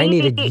 I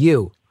needed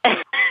you.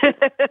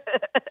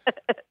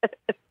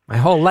 My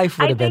whole life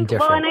would have been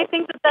different. Well, and I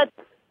think that's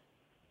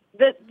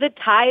the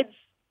tides.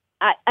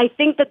 I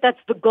think that's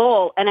the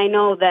goal. And I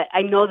know that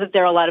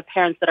there are a lot of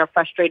parents that are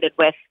frustrated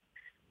with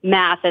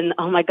math and,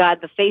 oh my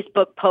God, the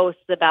Facebook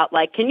posts about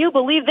like, can you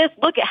believe this?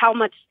 Look at how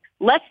much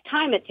less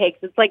time it takes.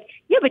 It's like,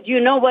 yeah, but do you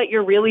know what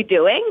you're really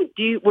doing?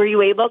 Were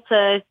you able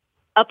to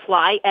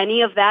apply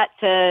any of that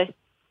to,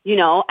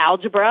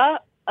 algebra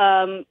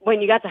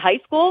when you got to high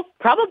school?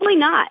 Probably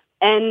not.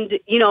 And,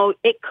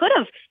 it could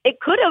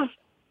have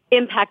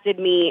impacted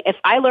me if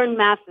I learned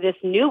math this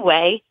new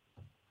way.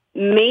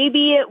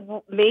 Maybe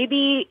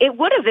it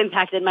would have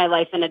impacted my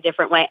life in a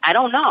different way. I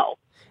don't know.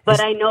 But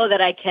I know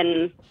that I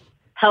can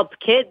help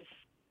kids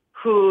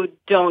who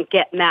don't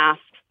get math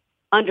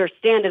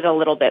understand it a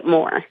little bit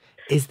more.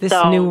 Is this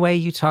new way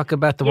you talk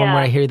about the one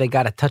where I hear they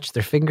got to touch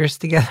their fingers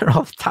together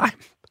all the time?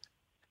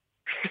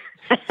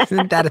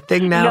 Isn't that a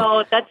thing now?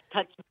 No, that's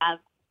touch math.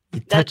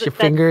 You touch your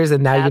fingers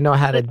and now you know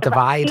how to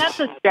divide. That's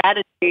a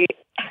strategy.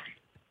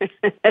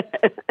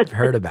 I've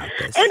heard about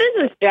this. It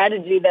is a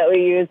strategy that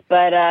we use,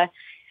 but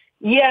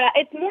yeah,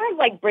 it's more of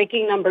like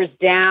breaking numbers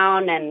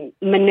down and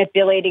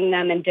manipulating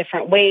them in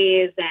different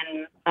ways.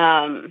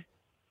 And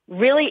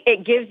really,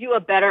 it gives you a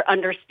better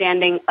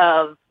understanding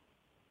of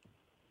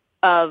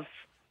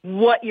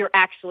what you're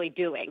actually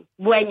doing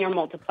when you're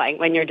multiplying,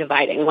 when you're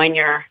dividing, when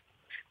you're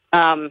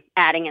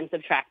adding and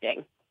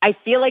subtracting. I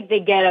feel like they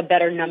get a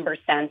better number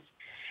sense.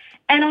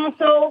 And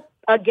also,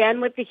 again,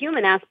 with the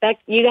human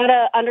aspect, you got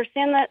to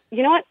understand that,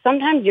 you know what,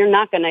 sometimes you're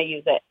not going to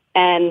use it.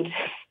 And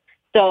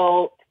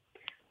so,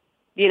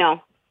 you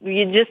know,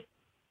 you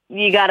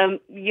gotta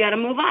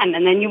move on,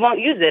 and then you won't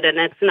use it, and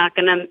it's not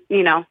going to,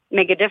 you know,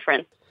 make a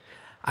difference.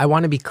 I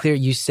want to be clear.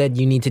 You said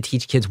you need to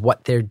teach kids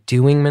what they're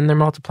doing when they're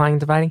multiplying and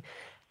dividing.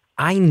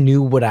 I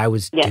knew what I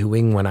was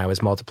doing when I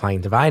was multiplying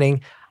and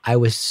dividing. I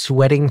was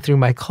sweating through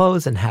my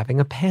clothes and having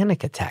a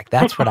panic attack.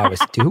 That's what I was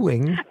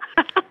doing.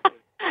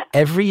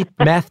 Every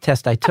math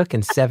test I took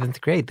in 7th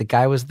grade, the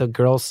guy was the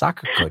girls'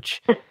 soccer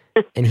coach.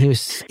 And he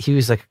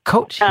was like a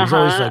coach. He was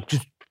always like,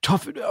 just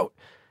tough it out.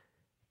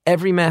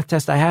 Every math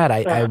test I had,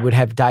 I would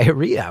have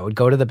diarrhea. I would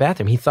go to the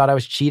bathroom. He thought I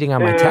was cheating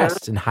on my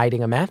tests and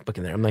hiding a math book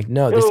in there. I'm like,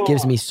 no, this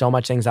gives me so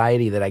much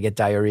anxiety that I get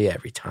diarrhea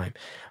every time.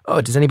 Oh,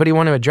 does anybody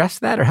want to address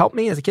that or help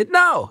me as a kid?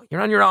 No,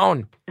 you're on your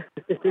own.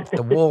 It's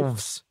the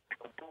wolves.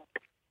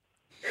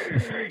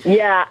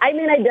 Yeah, I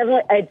mean,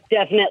 I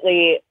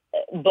definitely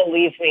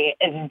believe me,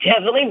 it's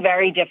definitely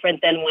very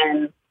different than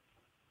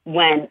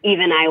when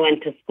even I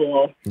went to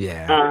school.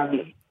 Yeah.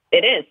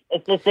 It is.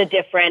 It's just a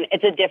different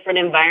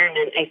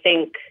environment. I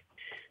think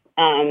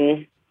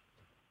it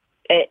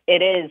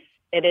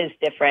is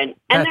different.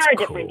 And That's there are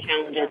different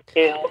challenges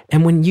too.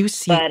 And when you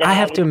see, I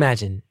have to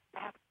imagine,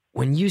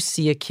 when you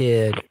see a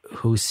kid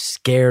who's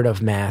scared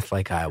of math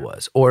like I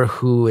was, or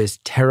who is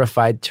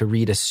terrified to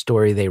read a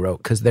story they wrote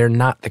because they're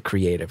not the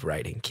creative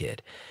writing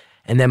kid,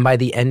 and then by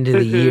the end of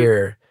the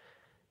year,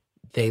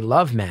 they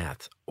love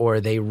math,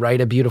 or they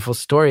write a beautiful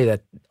story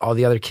that all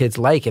the other kids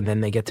like, and then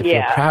they get to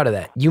feel proud of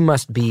that.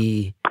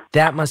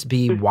 That must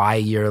be why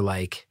you're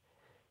like,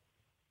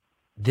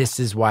 this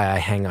is why I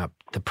hang up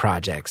the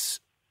projects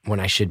when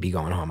I should be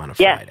going home on a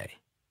Friday.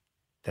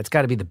 That's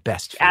got to be the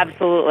best feeling.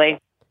 Absolutely.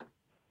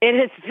 It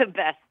is the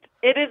best.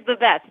 It is the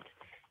best.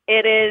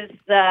 It is,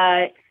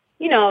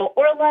 you know,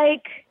 or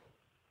like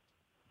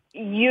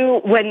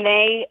when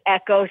they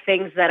echo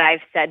things that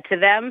I've said to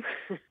them,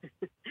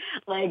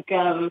 like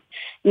I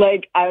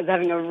was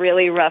having a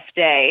really rough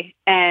day,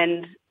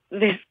 and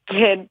this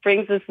kid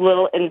brings this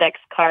little index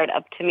card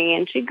up to me,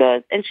 and she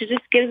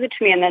just gives it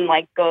to me, and then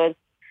like goes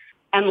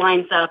and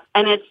lines up,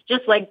 and it's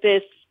just like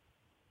this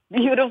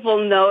beautiful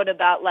note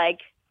about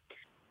like,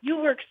 you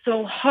work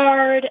so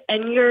hard,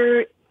 and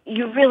you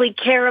really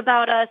care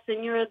about us,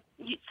 and you're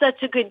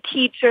such a good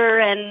teacher,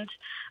 and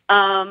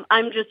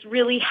I'm just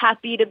really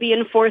happy to be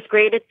in 4th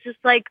grade. It's just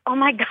like, oh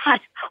my God,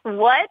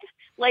 what?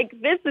 Like,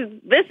 this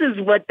is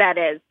what that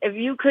is. If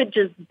you could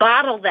just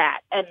bottle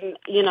that, and,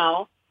 you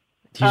know.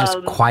 Do you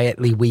just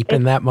quietly weep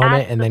in that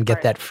moment and then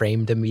get that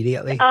framed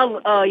immediately?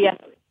 Oh yeah.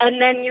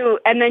 And then you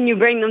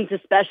bring them to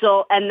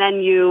special, and then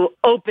you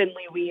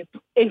openly weep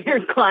in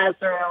your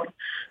classroom.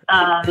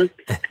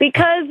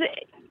 Because,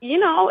 you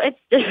know, it's,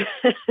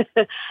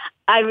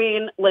 I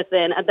mean,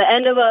 listen, at the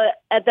end of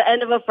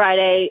a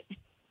Friday,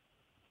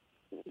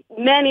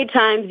 many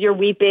times you're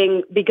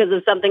weeping because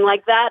of something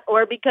like that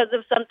or because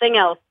of something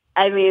else.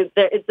 I mean,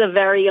 it's a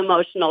very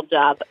emotional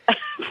job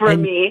for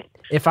me.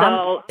 If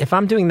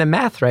I'm doing the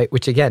math right,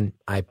 which again,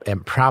 I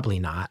am probably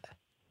not,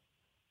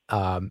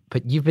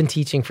 but you've been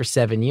teaching for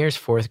 7 years,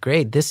 4th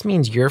grade. This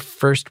means your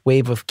first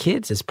wave of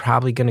kids is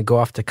probably going to go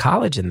off to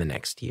college in the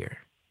next year.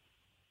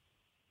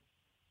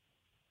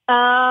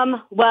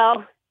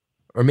 Well,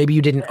 or maybe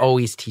you didn't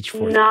always teach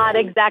 4th grade. Not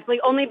exactly,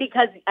 only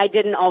because I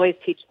didn't always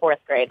teach 4th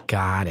grade.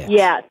 Got it.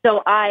 Yeah,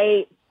 so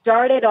I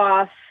started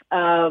off,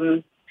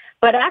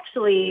 but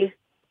actually,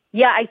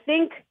 yeah, I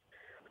think,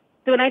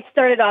 so when I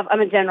started off, I'm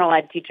a general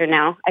ed teacher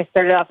now. I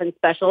started off in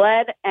special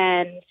ed,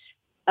 and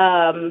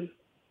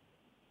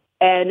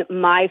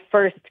my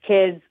first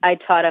kids, I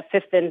taught a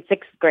 5th and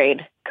 6th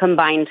grade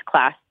combined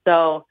class.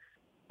 So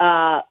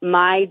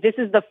this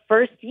is the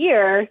first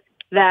year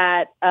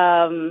that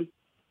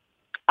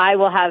I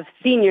will have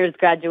seniors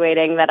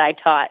graduating that I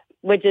taught,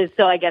 which is,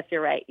 so I guess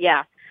you're right,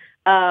 yeah.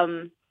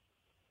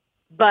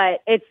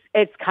 But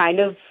it's kind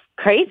of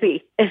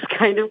crazy. It's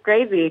kind of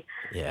crazy.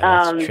 Yeah,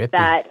 that's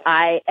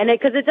trippy.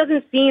 Because it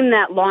doesn't seem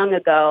that long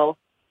ago.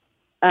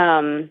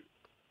 It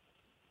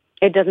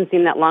doesn't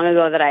seem that long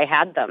ago that I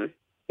had them.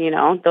 You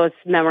know, those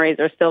memories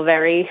are still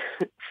very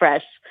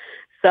fresh.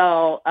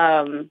 So,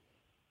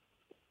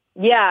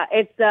 yeah,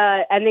 it's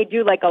and they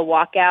do like a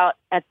walkout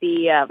at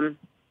the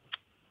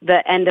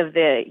end of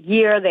the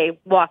year. They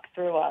walk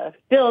through a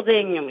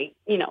building, and we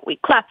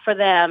clap for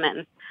them,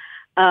 and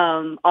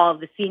all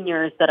of the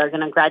seniors that are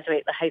going to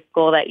graduate the high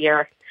school that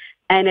year.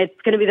 And it's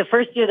going to be the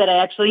first year that I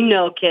actually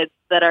know kids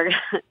that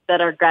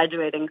are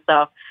graduating.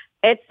 So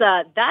it's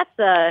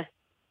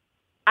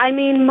I I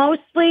mean,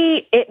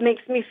 mostly it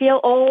makes me feel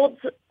old.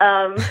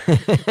 But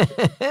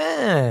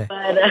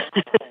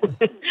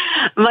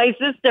my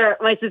sister,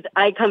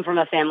 I come from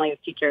a family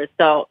of teachers,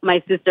 so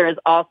my sister is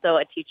also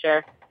a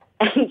teacher,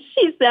 and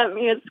she sent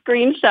me a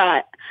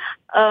screenshot.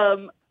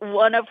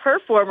 One of her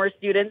former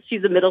students,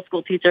 she's a middle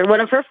school teacher,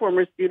 one of her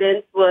former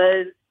students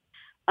was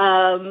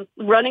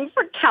running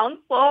for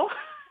council.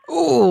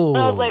 Ooh.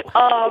 I was like,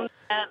 oh,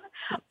 man.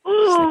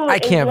 Ooh, I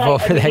can't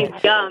vote for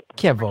that.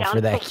 Can't vote for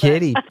that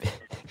kid.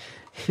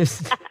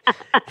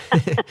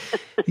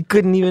 He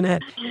couldn't even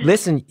have.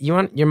 Listen, you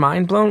want your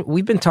mind blown?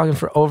 We've been talking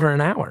for over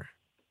an hour.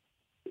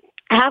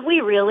 Have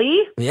we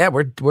really? Yeah,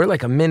 we're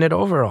like a minute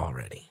over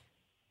already.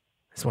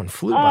 This one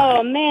flew by.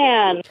 Oh,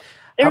 man.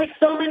 There's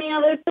so many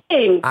other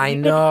things I you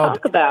know.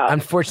 could talk about.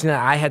 Unfortunately,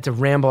 I had to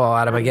ramble a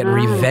lot about getting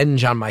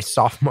revenge on my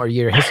sophomore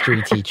year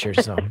history teacher,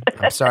 so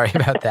I'm sorry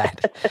about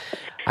that.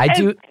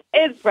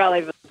 It's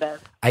probably the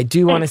best. I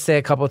do want to say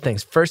a couple of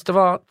things. First of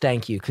all,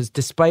 thank you, because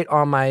despite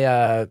all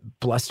my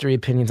blustery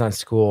opinions on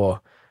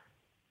school,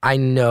 I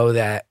know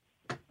that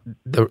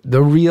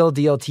the real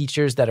deal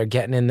teachers that are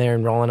getting in there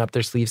and rolling up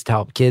their sleeves to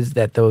help kids,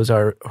 that those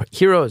are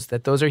heroes,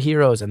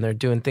 and they're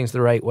doing things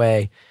the right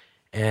way.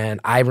 And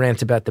I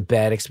rant about the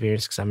bad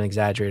experience because I'm an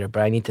exaggerator,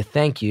 but I need to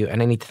thank you,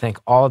 and I need to thank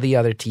all the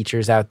other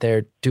teachers out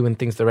there doing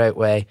things the right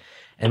way.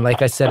 And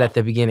like I said at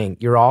the beginning,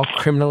 you're all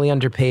criminally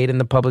underpaid in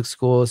the public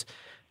schools.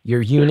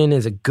 Your union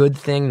is a good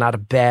thing, not a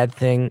bad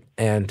thing.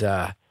 And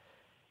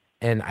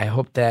I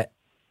hope that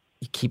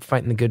you keep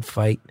fighting the good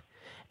fight.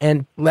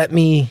 And let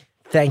me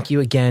thank you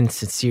again,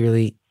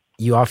 sincerely.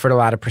 You offered a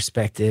lot of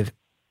perspective.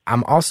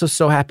 I'm also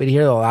so happy to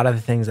hear a lot of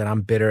the things that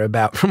I'm bitter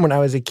about from when I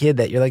was a kid,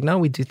 that you're like, no,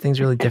 we do things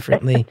really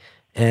differently.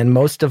 And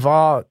most of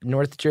all,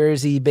 North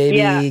Jersey, baby,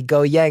 yeah.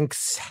 Go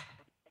Yanks.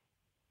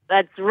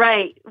 That's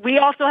right. We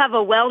also have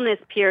a wellness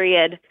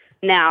period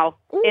now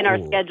in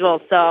our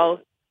schedule.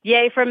 So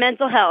yay for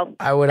mental health.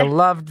 I would have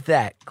loved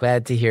that.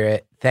 Glad to hear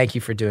it. Thank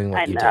you for doing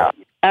what you do.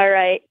 All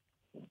right.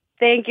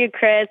 Thank you,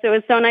 Chris. It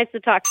was so nice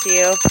to talk to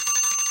you.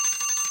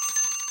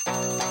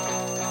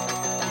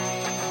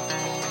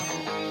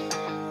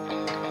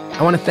 I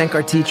want to thank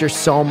our teachers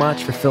so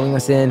much for filling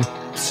us in.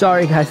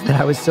 Sorry, guys, that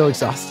I was so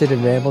exhausted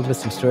and rambled with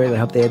some stories. I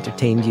hope they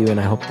entertained you, and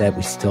I hope that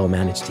we still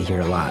managed to hear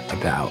a lot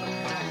about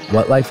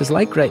what life is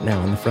like right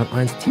now on the front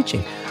lines of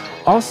teaching.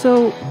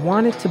 Also,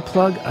 wanted to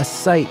plug a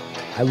site.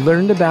 I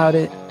learned about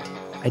it.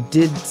 I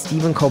did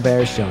Stephen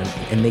Colbert's show,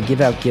 and they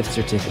give out gift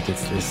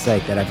certificates to this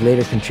site that I've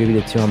later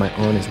contributed to on my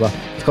own as well.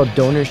 It's called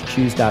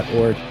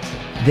DonorsChoose.org.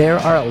 There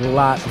are a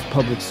lot of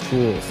public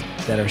schools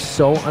that are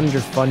so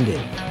underfunded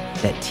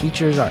that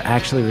teachers are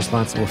actually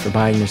responsible for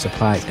buying their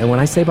supplies. And when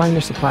I say buying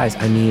their supplies,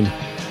 I mean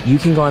you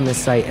can go on this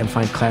site and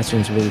find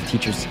classrooms where the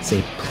teachers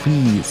say,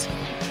 please,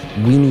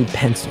 we need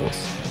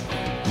pencils.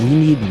 We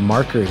need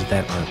markers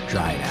that aren't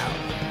dried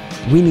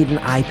out. We need an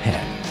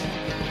iPad.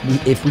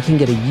 If we can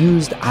get a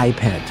used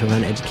iPad to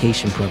run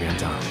education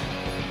programs on,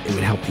 it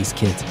would help these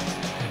kids.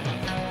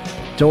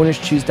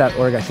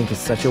 DonorsChoose.org, I think, is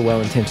such a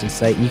well-intentioned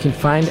site. You can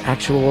find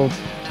actual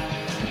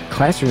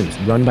classrooms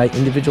run by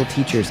individual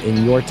teachers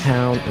in your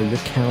town or your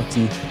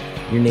county,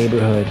 your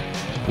neighborhood,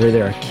 where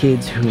there are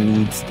kids who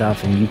need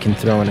stuff, and you can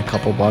throw in a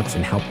couple bucks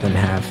and help them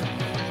have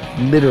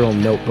literal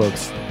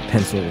notebooks,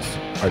 pencils,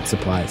 art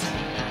supplies.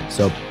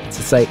 So it's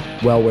a site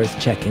well worth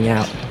checking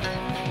out.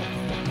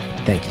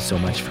 Thank you so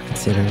much for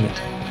considering it.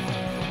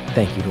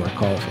 Thank you to our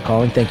caller for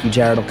calling. Thank you,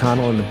 Jared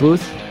O'Connell in the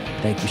booth.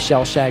 Thank you,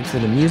 Shellshag, for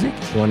the music.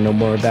 If you want to know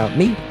more about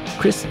me,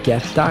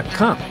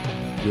 chrisgeth.com.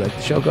 If you like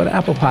the show, go to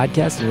Apple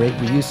Podcasts and rate,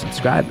 review,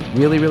 subscribe. It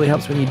really, really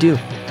helps when you do.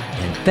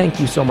 And thank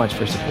you so much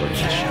for supporting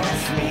the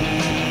show.